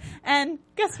 minutes, and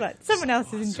guess what? Someone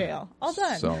else is in jail. All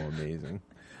done. So amazing.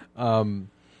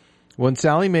 When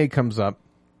Sally Mae comes up,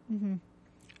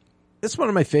 it's one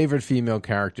of my favorite female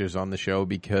characters on the show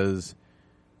because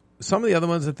some of the other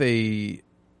ones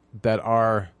that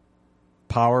are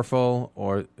powerful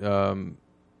or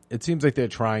it seems like they're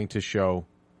trying to show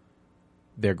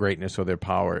their greatness or their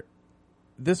power.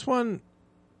 This one,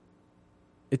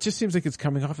 it just seems like it's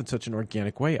coming off in such an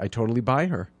organic way. I totally buy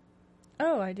her.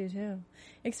 Oh, I do too.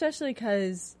 Especially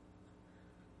because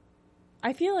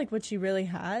I feel like what she really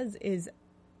has is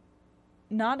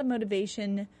not a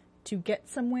motivation to get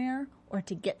somewhere or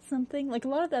to get something. Like a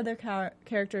lot of the other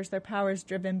characters, their power is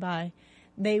driven by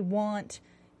they want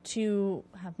to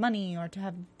have money or to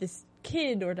have this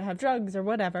kid or to have drugs or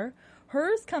whatever.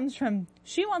 Hers comes from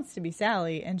she wants to be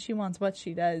Sally and she wants what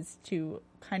she does to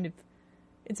kind of,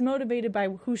 it's motivated by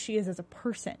who she is as a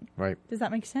person. Right. Does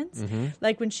that make sense?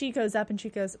 Like when she goes up and she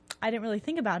goes, I didn't really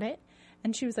think about it.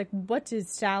 And she was like, what does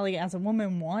Sally as a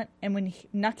woman want? And when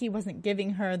Nucky wasn't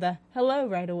giving her the hello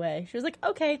right away, she was like,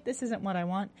 okay, this isn't what I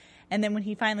want. And then when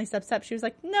he finally steps up, she was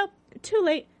like, nope, too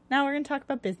late. Now we're going to talk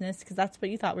about business because that's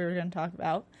what you thought we were going to talk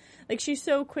about. Like she's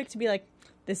so quick to be like,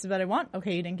 this is what I want.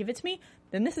 Okay, you didn't give it to me.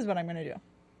 Then this is what I'm going to do.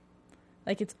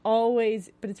 Like it's always,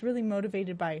 but it's really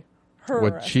motivated by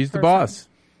her. She's the boss.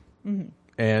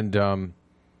 And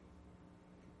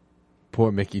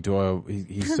poor Mickey Doyle,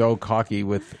 he's so cocky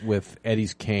with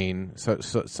Eddie's cane,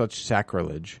 such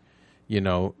sacrilege, you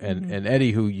know. And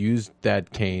Eddie, who used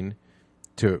that cane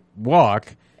to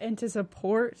walk and to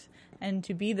support and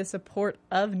to be the support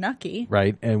of Nucky,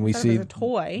 right? And we see a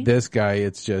toy. This guy,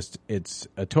 it's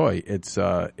a toy. It's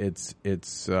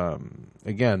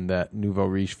again that nouveau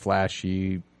riche,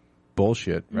 flashy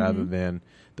bullshit rather than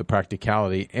the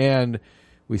practicality. And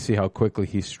we see how quickly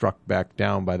he's struck back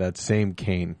down by that same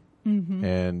cane.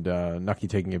 And Nucky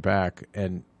taking it back.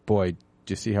 And boy, do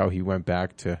you see how he went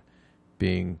back to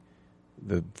being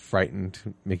the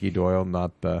frightened Mickey Doyle,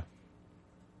 not the,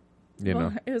 you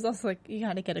know. It was also like, you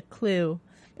got to get a clue.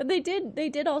 But they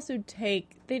did also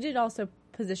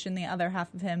position the other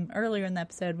half of him earlier in the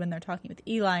episode when they're talking with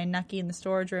Eli and Nucky in the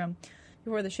storage room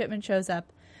before the shipment shows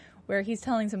up, where he's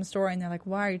telling some story and they're like,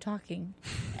 why are you talking?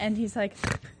 And he's like,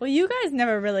 well, you guys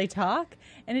never really talk.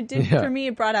 And it did, for me,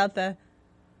 it brought out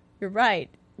you're right.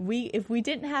 If we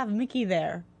didn't have Mickey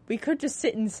there, we could just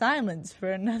sit in silence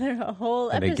for a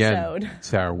whole episode. And again,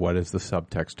 Sarah, what is the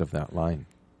subtext of that line?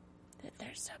 That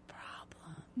there's a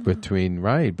problem.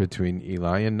 Between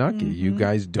Eli and Nucky. You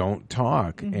guys don't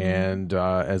talk. And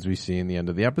as we see in the end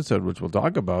of the episode, which we'll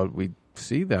talk about, we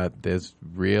see that there's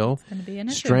real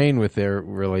strain with their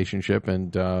relationship.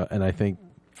 And I think,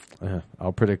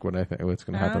 I'll predict what I think what's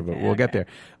going to happen, but we'll get there.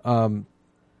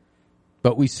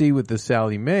 But we see with the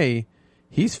Sally Mae,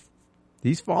 he's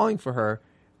falling for her,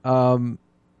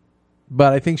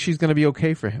 but I think she's going to be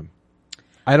okay for him.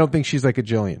 I don't think she's like a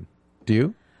Jillian. Do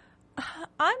you?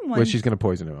 Well, she's going to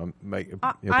poison him.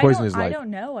 Poison his life. I don't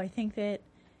know. I think it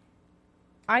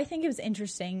was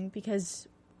interesting because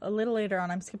a little later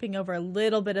on, I'm skipping over a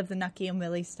little bit of the Nucky and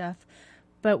Willie stuff,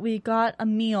 but we got a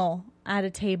meal at a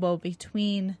table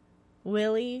between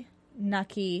Willie,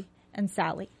 Nucky, and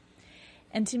Sally.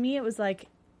 And to me, it was like,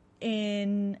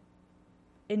 in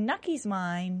Nucky's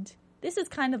mind, this is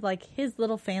kind of like his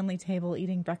little family table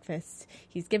eating breakfast.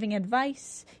 He's giving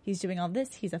advice, he's doing all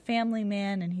this, he's a family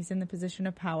man, and he's in the position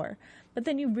of power. But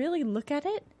then you really look at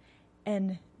it,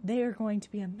 and they are going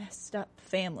to be a messed up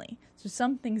family. So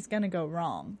something's going to go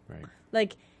wrong. Right.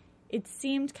 Like, it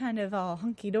seemed kind of all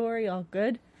hunky-dory, all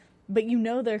good, but you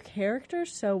know their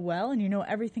characters so well, and you know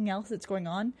everything else that's going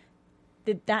on,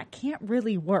 that can't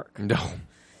really work. No.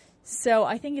 So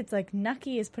I think it's like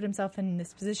Nucky has put himself in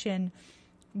this position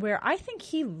where I think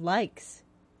he likes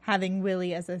having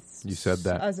Willie as a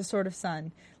sort of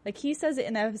son. Like, he says it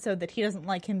in the episode that he doesn't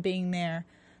like him being there.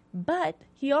 But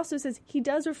he also says he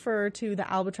does refer to the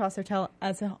Albatross Hotel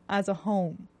as a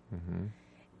home. Mm-hmm.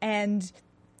 And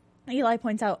Eli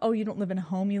points out, oh, you don't live in a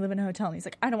home, you live in a hotel. And he's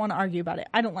like, I don't want to argue about it.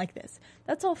 I don't like this.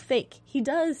 That's all fake.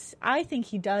 I think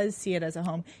he does see it as a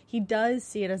home. He does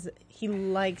see it as he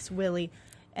likes Willie.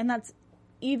 And that's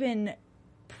even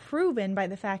proven by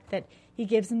the fact that he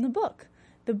gives him the book.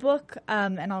 The book,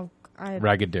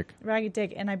 Ragged Dick. Ragged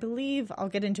Dick, and I believe I'll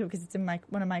get into it because it's in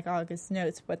one of Mike August's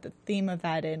notes what the theme of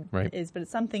that is, but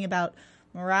it's something about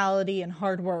morality and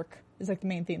hard work is like the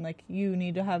main theme. Like, you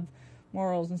need to have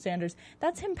morals and standards.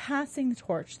 That's him passing the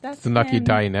torch. That's the Nucky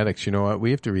Dianetics. You know what? We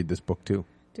have to read this book too.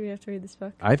 Do we have to read this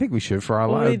book? I think we should for our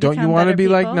lives. Don't you want to be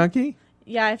like Nucky?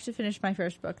 Yeah, I have to finish my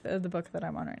first book, the book that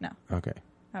I'm on right now. Okay.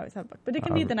 I always have a book, but it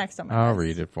can be the next on my I'll list.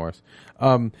 read it for us.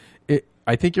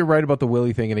 I think you're right about the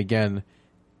Willie thing, and again,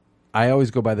 I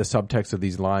always go by the subtext of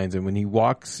these lines. And when he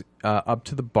walks up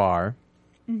to the bar,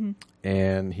 mm-hmm.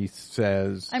 and he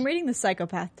says, "I'm reading the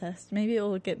psychopath test. Maybe it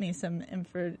will get me some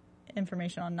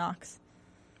information on Knox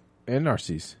and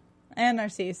Narcisse."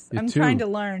 I'm trying to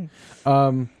learn.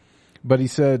 But he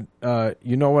said,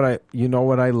 "You know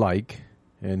what I like,"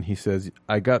 and he says,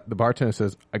 the bartender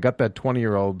says, "I got that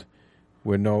 20-year-old."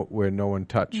 Where no one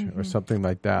touch, mm-hmm. or something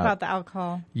like that. About the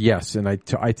alcohol. Yes, and I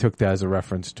took that as a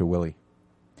reference to Willie.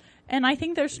 And I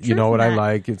think there's truth You know what in I that.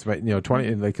 like? It's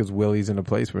 20, because Willie's in a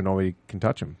place where nobody can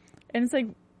touch him. And it's like,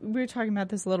 we were talking about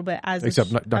this a little bit as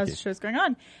the show's going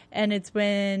on. And it's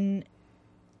when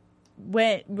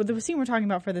the scene we're talking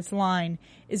about for this line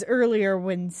is earlier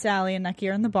when Sally and Nucky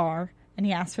are in the bar and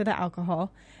he asks for the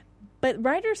alcohol. But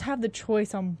writers have the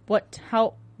choice on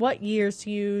what years to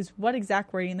use, what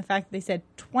exact wording, the fact that they said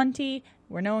 20,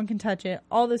 where no one can touch it,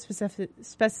 all the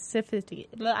specificity.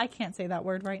 I can't say that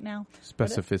word right now.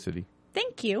 Specificity.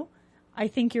 Thank you. I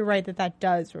think you're right that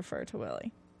does refer to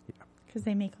Willie. Yeah. Because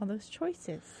they make all those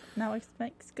choices. Now it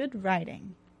makes good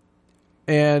writing.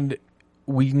 And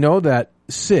we know that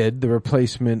Sid, the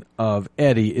replacement of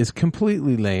Eddie, is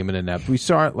completely lame and inept. We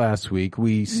saw it last week.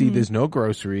 We see there's no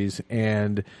groceries,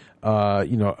 and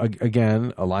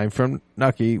again, a line from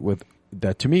Nucky with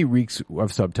that to me reeks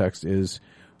of subtext is,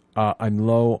 I'm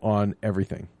low on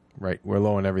everything. Right, we're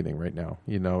low on everything right now.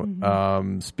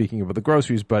 Speaking of the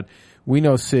groceries, but we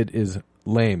know Sid is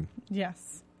lame.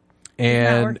 Yes, and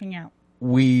it's not working out.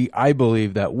 I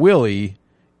believe that Willie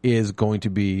is going to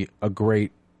be a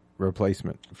great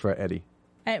replacement for Eddie.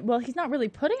 Well, he's not really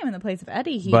putting him in the place of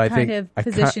Eddie. He kind of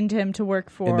positioned him to work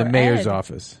for in the mayor's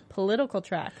office. Political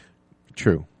track.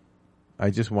 True.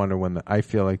 I just wonder I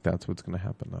feel like that's what's going to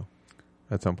happen, though,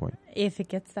 at some point. If it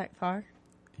gets that far.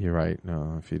 You're right.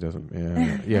 No, if he doesn't.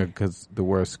 Yeah, because the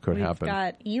worst could happen. We've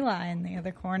got Eli in the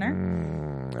other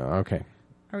corner. Okay.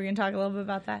 Are we going to talk a little bit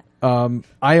about that?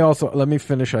 Let me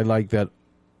finish. I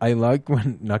like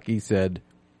when Nucky said,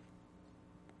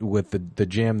 with the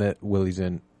jam that Willie's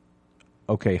in,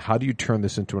 okay, how do you turn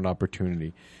this into an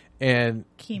opportunity? And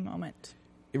key moment.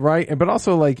 Right. But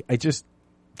also, I just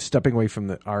stepping away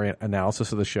from our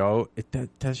analysis of the show,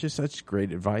 that's just such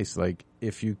great advice. Like,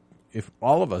 if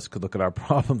all of us could look at our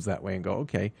problems that way and go,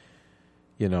 okay,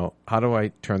 how do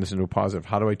I turn this into a positive?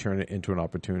 How do I turn it into an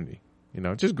opportunity?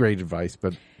 Just great advice.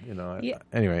 But,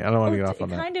 anyway, I don't want to get off on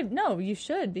that. No, you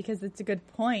should, because it's a good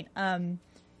point.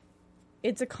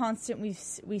 It's a constant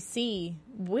we see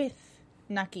with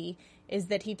Nucky is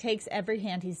that he takes every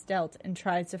hand he's dealt and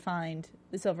tries to find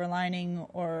the silver lining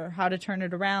or how to turn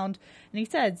it around. And he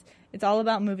says it's all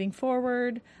about moving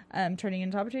forward, turning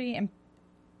into opportunity. And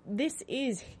this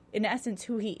is, in essence,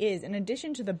 who he is. In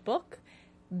addition to the book,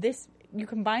 you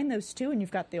combine those two and you've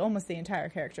got almost the entire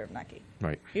character of Nucky.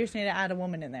 Right. You just need to add a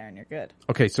woman in there and you're good.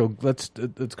 Okay, so let's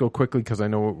go quickly because I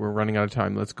know we're running out of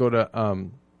time. Let's go to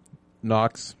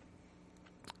Knox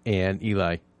and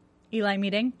Eli. Eli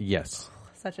meeting? Yes.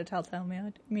 Such a telltale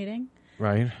meeting.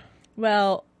 Right.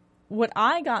 Well, what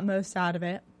I got most out of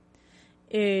it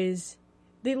is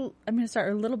I'm going to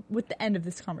start a little with the end of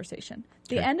this conversation.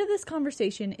 The end of this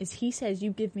conversation is he says,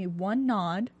 you give me one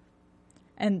nod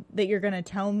and that you're going to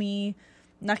tell me,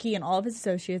 Nucky and all of his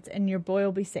associates, and your boy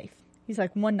will be safe. He's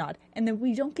like, one nod. And then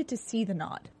we don't get to see the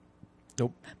nod.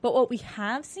 Nope. But what we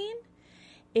have seen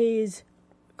is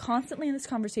constantly in this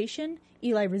conversation,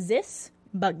 Eli resists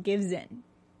but gives in.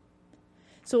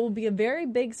 So it will be a very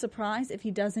big surprise if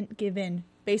he doesn't give in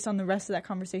based on the rest of that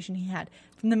conversation he had.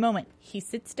 From the moment he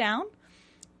sits down,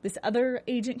 this other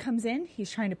agent comes in. He's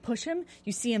trying to push him.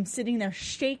 You see him sitting there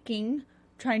shaking,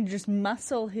 trying to just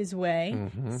muscle his way,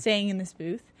 staying in this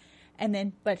booth.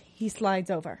 But he slides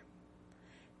over.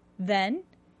 Then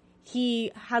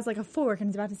he has a fork and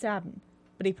is about to stab him,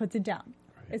 but he puts it down.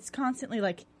 It's constantly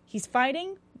like he's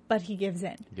fighting, but he gives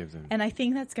in. And I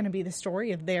think that's going to be the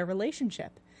story of their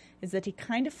relationship, is that he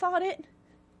kind of fought it,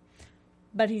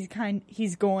 but he's going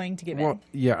to give in.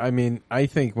 Yeah, I mean, I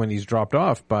think when he's dropped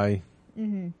off by,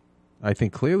 I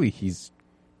think clearly he's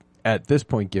at this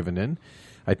point given in.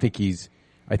 I think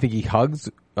he hugs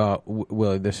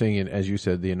Willie. They're singing, as you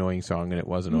said, the annoying song, and it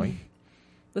was annoying.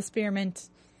 The spearmint,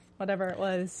 whatever it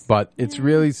was. But it's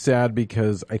really sad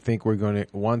because I think we're going to,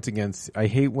 once again, I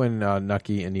hate when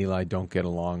Nucky and Eli don't get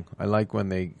along. I like when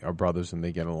they are brothers and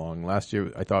they get along. Last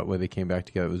year, I thought when they came back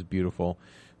together, it was beautiful.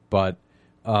 But,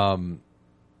 man,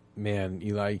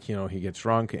 Eli, he gets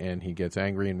drunk and he gets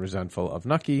angry and resentful of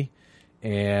Nucky.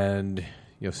 And,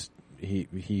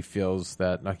 he feels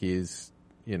that Nucky is,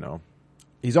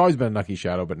 he's always been a Nucky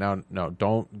shadow, but now, no,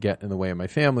 don't get in the way of my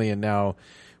family. And now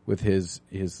with his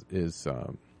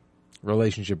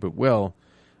relationship with Will,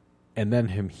 and then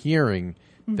him hearing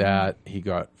that he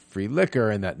got free liquor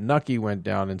and that Nucky went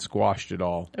down and squashed it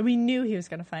all. We knew he was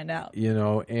going to find out.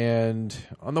 And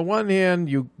on the one hand,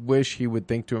 you wish he would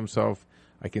think to himself,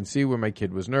 I can see where my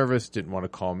kid was nervous, didn't want to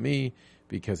call me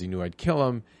because he knew I'd kill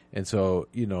him. And so,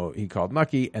 he called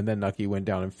Nucky, and then Nucky went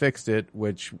down and fixed it,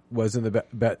 which was in the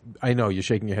bet. I know, you're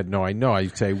shaking your head. No, I know. I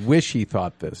say, wish he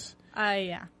thought this.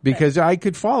 Yeah. Because I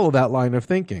could follow that line of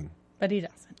thinking. But he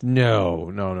doesn't. No.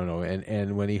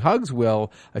 And when he hugs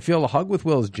Will, I feel a hug with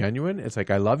Will is genuine. It's like,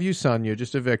 I love you, son. You're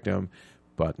just a victim.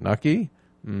 But Nucky,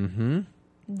 Yeah.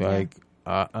 like,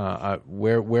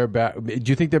 we're back. Do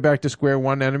you think they're back to square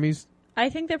one enemies? I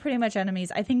think they're pretty much enemies.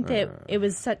 I think that it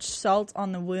was such salt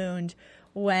on the wound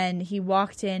when he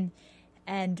walked in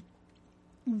and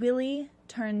Willie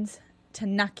turns to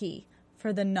Nucky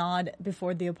for the nod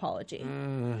before the apology.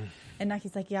 And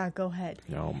Nucky's like, yeah, go ahead.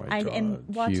 Oh, my God. And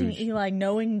watching Huge. Eli,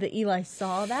 knowing that Eli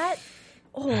saw that.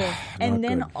 And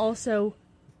then good. also,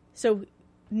 so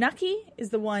Nucky is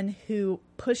the one who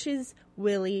pushes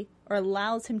Willie or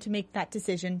allows him to make that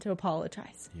decision to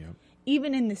apologize. Yep.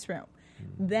 Even in this room.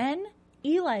 Then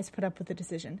Eli's put up with the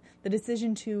decision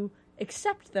to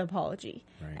accept the apology.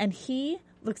 Right. And he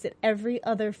looks at every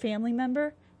other family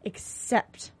member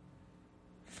except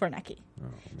for Nucky.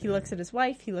 He looks at his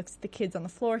wife. He looks at the kids on the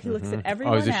floor. He looks at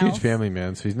everyone else. He's a huge family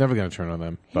man, so he's never going to turn on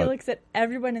them. He looks at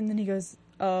everyone, and then he goes,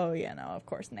 oh, yeah, no, of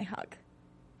course, and they hug.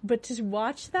 But to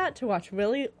watch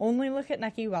Willie only look at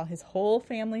Nucky while his whole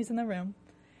family's in the room,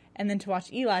 and then to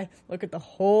watch Eli look at the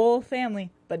whole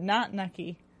family, but not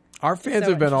Nucky. Our fans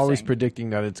have been always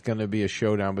predicting that it's going to be a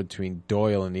showdown between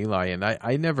Doyle and Eli, and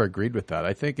I never agreed with that.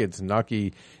 I think it's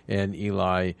Nucky and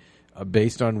Eli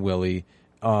based on Willie,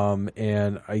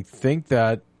 and I think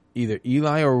that either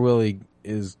Eli or Willie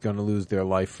is going to lose their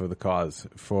life for the cause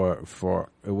for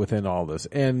within all this.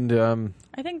 And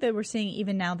I think that we're seeing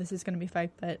even now this is going to be a fight,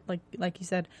 but like you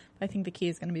said, I think the key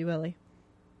is going to be Willie.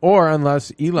 Or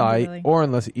unless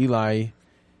Eli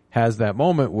has that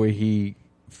moment where he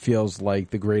feels like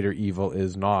the greater evil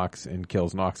is Knox and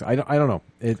kills Knox. I don't know.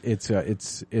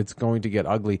 It's going to get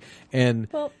ugly. And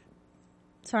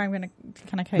sorry, I'm going to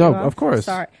kind of cut you off. No, of course.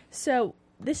 Sorry. So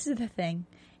this is the thing,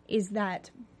 is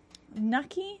that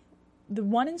Nucky, the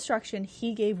one instruction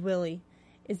he gave Willie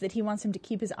is that he wants him to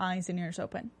keep his eyes and ears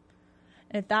open.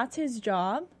 And if that's his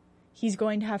job, he's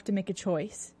going to have to make a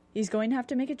choice. He's going to have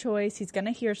to make a choice. He's going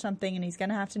to hear something, and he's going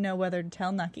to have to know whether to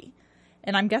tell Nucky.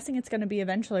 And I'm guessing it's going to be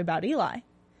eventually about Eli.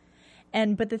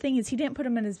 But the thing is, he didn't put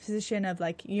him in his position of,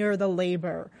 like, you're the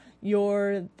labor.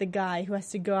 You're the guy who has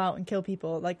to go out and kill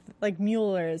people, like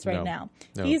Mueller is right now.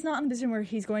 No. He's not in a position where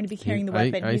he's going to be carrying the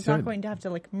weapon. He's not going to have to,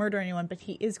 like, murder anyone, but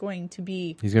he is going to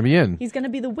be... He's going to be in. He's going to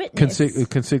be the witness.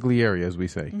 Consigliere, as we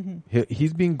say. Mm-hmm.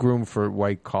 He's being groomed for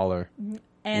white-collar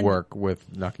work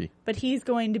with Nucky. But he's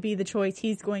going to be the choice.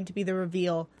 He's going to be the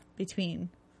reveal between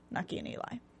Nucky and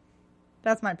Eli.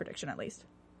 That's my prediction, at least.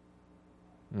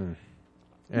 And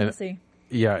we'll see.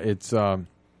 Yeah, it's...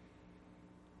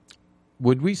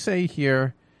 would we say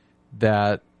here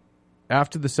that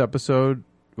after this episode...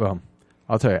 Well,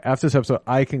 I'll tell you. After this episode,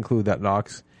 I conclude that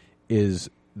Knox is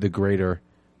the greater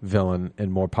villain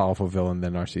and more powerful villain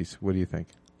than Narcisse. What do you think?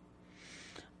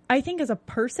 I think as a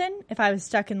person, if I was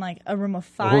stuck in like a room of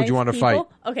 5 who would you want to fight?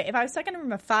 Okay, if I was stuck in a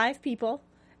room of 5 people,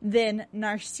 then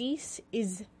Narcisse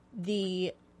is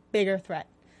the bigger threat.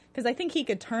 Because I think he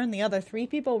could turn the other 3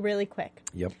 people really quick.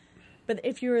 Yep. But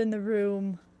if you're in the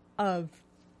room of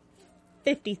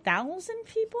 50,000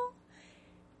 people,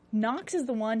 Knox is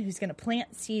the one who's going to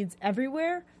plant seeds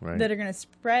everywhere that are going to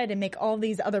spread and make all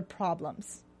these other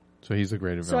problems. So he's the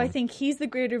greater villain. So I think he's the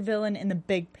greater villain in the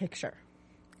big picture.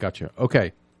 Gotcha.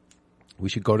 Okay. We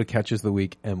should go to Catches of the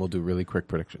Week, and we'll do really quick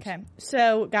predictions. Okay.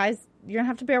 So, guys, you're going to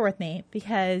have to bear with me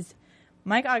because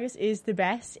Mike August is the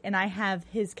best, and I have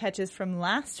his catches from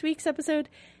last week's episode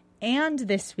and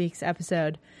this week's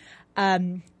episode.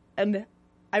 And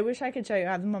I wish I could show you.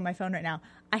 I have them on my phone right now.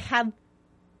 I have,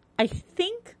 I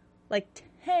think, like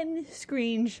 10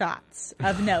 screenshots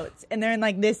of notes, and they're in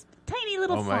like this tiny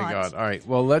little font. Oh my God. All right.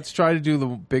 Well, let's try to do the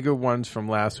bigger ones from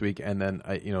last week, and then,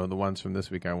 the ones from this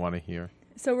week I want to hear.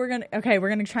 So we're going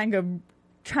to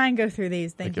try and go through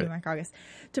these. Thank you, Mike August.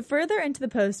 To further into the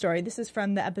Poe story, this is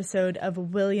from the episode of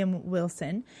William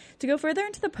Wilson. To go further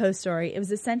into the Poe story, it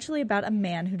was essentially about a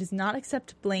man who does not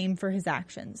accept blame for his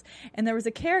actions. And there was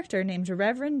a character named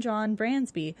Reverend John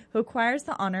Bransby who acquires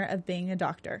the honor of being a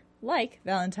doctor, like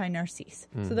Valentine Narcisse.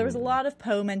 Mm-hmm. So there was a lot of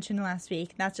Poe mentioned last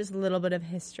week. That's just a little bit of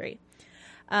history.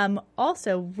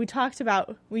 Also,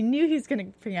 we knew he was going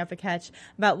to bring up a catch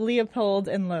about Leopold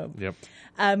and Loeb. Yep.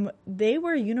 They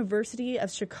were University of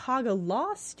Chicago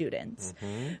law students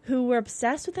who were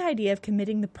obsessed with the idea of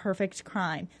committing the perfect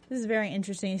crime. This is very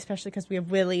interesting, especially because we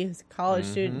have Willie, who's a college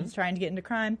student, who's trying to get into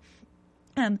crime.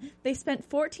 They spent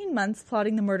 14 months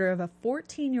plotting the murder of a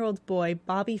 14-year-old boy,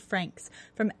 Bobby Franks,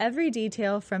 from every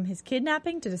detail from his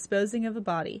kidnapping to disposing of a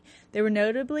body. They were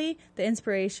notably the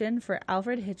inspiration for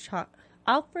Alfred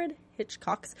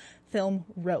Hitchcock's film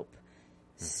Rope.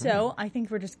 So I think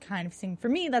we're just kind of seeing, for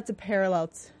me, that's a parallel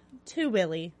to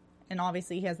Willie, and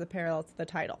obviously he has the parallel to the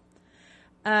title.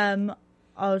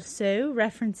 Also,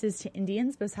 references to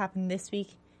Indians both happened this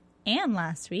week and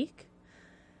last week.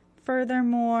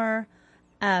 Furthermore,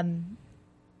 Jillian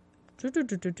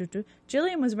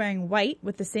was wearing white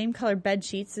with the same color bed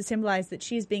sheets to symbolize that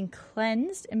she's being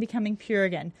cleansed and becoming pure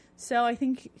again. So I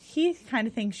think he kind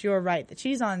of thinks you're right, that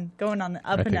she's going on the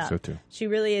up and up. I think so too. She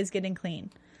really is getting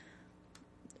clean.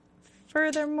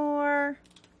 Furthermore,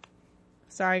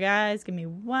 sorry guys, give me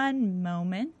one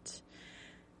moment.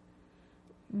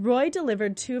 Roy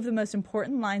delivered two of the most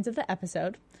important lines of the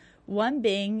episode. One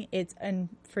being, and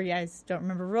for you guys who don't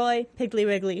remember Roy, Piggly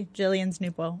Wiggly, Jillian's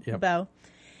new beau.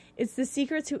 It's the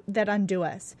secrets that undo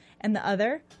us. And the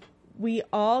other, we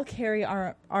all carry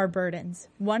our burdens.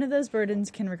 One of those burdens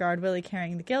can regard Willie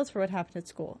carrying the guilt for what happened at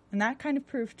school. And that kind of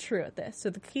proved true at this. So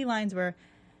the key lines were,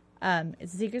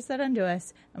 it's the secrets that undo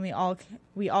us, and we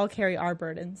all carry our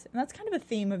burdens. And that's kind of a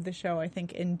theme of the show, I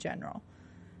think, in general.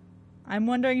 I'm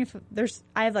wondering if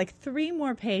I have like 3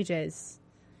 more pages.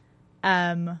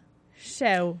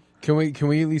 Show. Can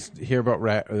we at least hear about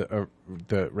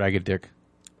the Ragged Dick?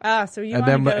 So you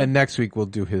and next week we'll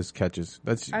do his catches.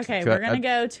 Okay. We're gonna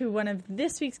go to one of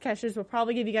this week's catches. We'll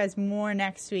probably give you guys more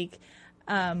next week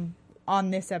on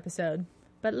this episode.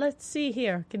 But let's see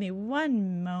here. Give me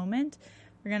one moment.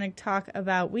 We talked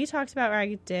about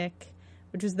Ragged Dick,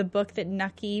 which was the book that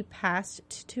Nucky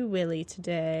passed to Willie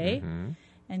today.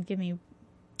 And do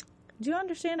you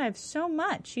understand? I have so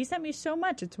much. She sent me so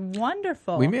much. It's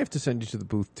wonderful. We may have to send you to the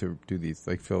booth to do these,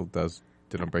 like Phil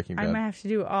did on Breaking Bad. I might have to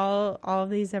do all of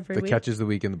these every week. The catches of the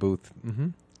week in the booth.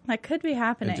 That could be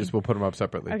happening. And we'll put them up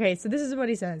separately. Okay, so this is what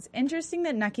he says. Interesting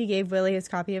that Nucky gave Willie his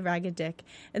copy of Ragged Dick.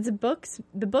 The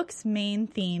book's main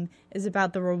theme is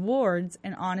about the rewards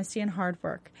and honesty and hard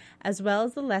work, as well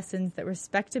as the lessons that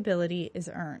respectability is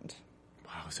earned.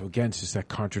 Wow, so again, it's just that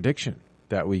contradiction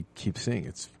that we keep seeing.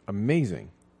 It's amazing.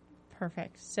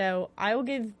 Perfect. So I will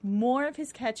give more of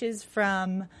his catches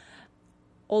from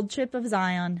Old Chip of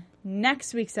Zion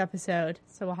next week's episode,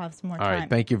 so we'll have some more time. All right,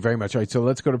 thank you very much. All right, so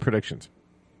let's go to predictions.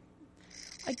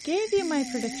 I gave you my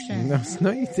prediction.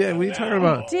 No, you did. What are you talking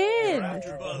about? I did.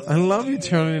 I love you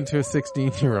turning into a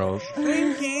 16-year-old.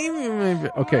 I gave you my...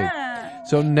 Okay,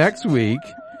 so next week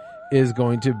is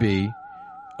going to be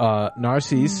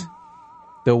Narcisse.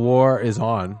 The war is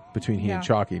on between he and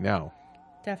Chalky now.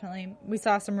 Definitely. We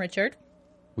saw some Richard.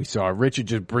 We saw Richard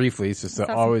just briefly. It's just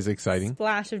always exciting.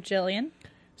 Splash of Jillian.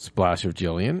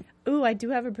 Ooh, I do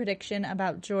have a prediction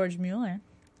about George Mueller,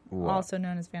 also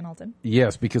known as Van Alten.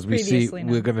 Yes, because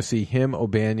we're going to see him,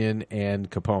 O'Banion, and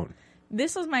Capone.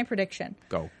 This was my prediction.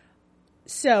 Go.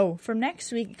 So, from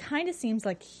next week, it kind of seems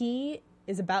like he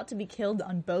is about to be killed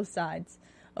on both sides.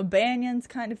 O'Banion's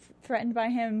kind of threatened by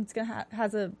him. It's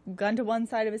has a gun to one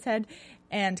side of his head,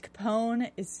 and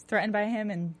Capone is threatened by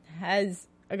him and has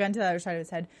a gun to the other side of his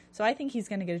head. So I think he's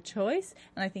going to get a choice,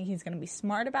 and I think he's going to be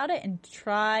smart about it and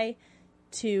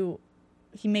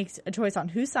he makes a choice on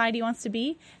whose side he wants to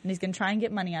be, and he's going to try and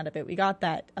get money out of it. We got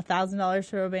that $1,000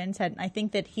 for O'Banion's head, and I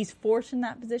think that he's forced in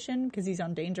that position because he's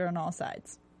on danger on all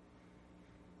sides.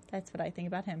 That's what I think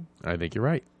about him. I think you're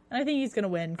right. And I think he's going to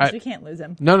win because we can't lose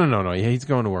him. No. Yeah, he's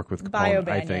going to work with Capone,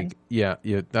 I think. Yeah,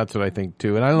 that's what I think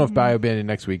too. And I don't know if by O'Banion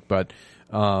next week, but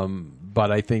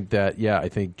I think that I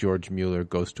think George Mueller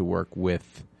goes to work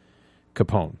with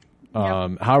Capone.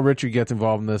 How Richard gets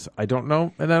involved in this, I don't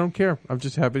know, and I don't care. I'm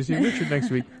just happy to see Richard next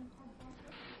week.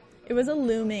 It was a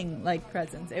looming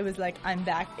presence. It was like I'm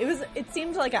back. It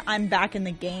seemed like I'm back in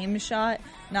the game shot,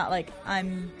 not like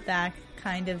I'm back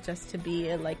kind of just to be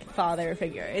a father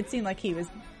figure. It seemed like he was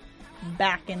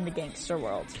back in the gangster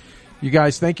world. You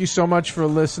guys, thank you so much for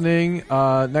listening.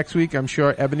 Next week, I'm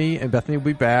sure Ebony and Bethany will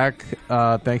be back.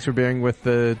 Thanks for bearing with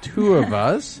the two of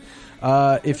us.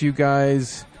 If you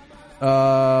guys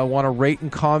want to rate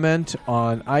and comment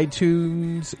on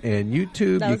iTunes and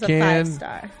YouTube, you can.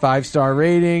 5-star. 5-star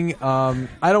rating. I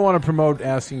don't want to promote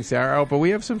Asking Sarah out, but we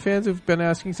have some fans who've been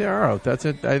asking Sarah out. That's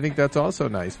it. I think that's also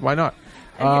nice. Why not?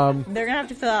 They're going to have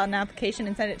to fill out an application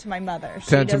and send it to my mother.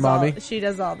 Send it to Mommy? She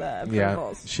does all the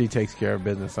approvals. Yeah, she takes care of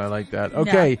business. I like that.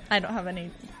 Okay. No, I don't have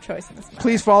any choice in this matter.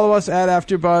 Please follow us at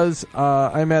AfterBuzz.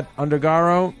 I'm at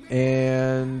Undergaro.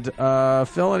 And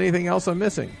Phil, anything else I'm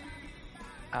missing?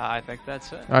 I think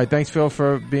that's it. All right, thanks, Phil,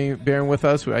 for bearing with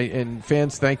us. And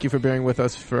fans, thank you for bearing with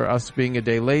us for us being a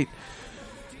day late.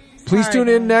 Please tune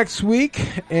in next week,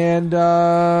 and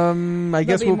I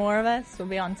guess there'll be more of us. We'll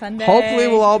be on Sunday. Hopefully,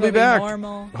 we'll all be back.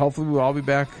 Normal. Hopefully, we'll all be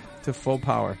back to full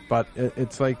power. But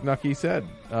it's like Nucky said,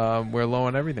 we're low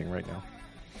on everything right now.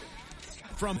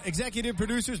 From executive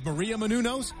producers Maria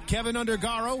Menounos, Kevin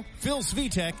Undergaro, Phil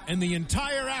Svitek, and the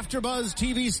entire AfterBuzz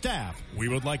TV staff, we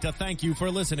would like to thank you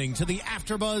for listening to the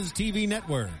AfterBuzz TV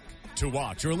network. To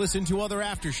watch or listen to other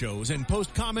after shows and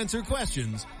post comments or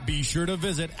questions, be sure to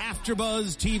visit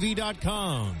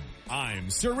AfterBuzzTV.com. I'm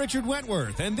Sir Richard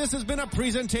Wentworth, and this has been a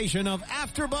presentation of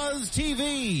AfterBuzz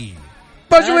TV.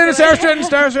 Buzz your latest Star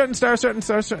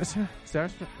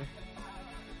Stratton.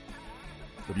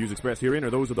 The views expressed herein are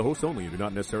those of the hosts only and do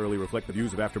not necessarily reflect the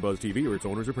views of AfterBuzz TV or its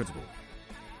owners or principals.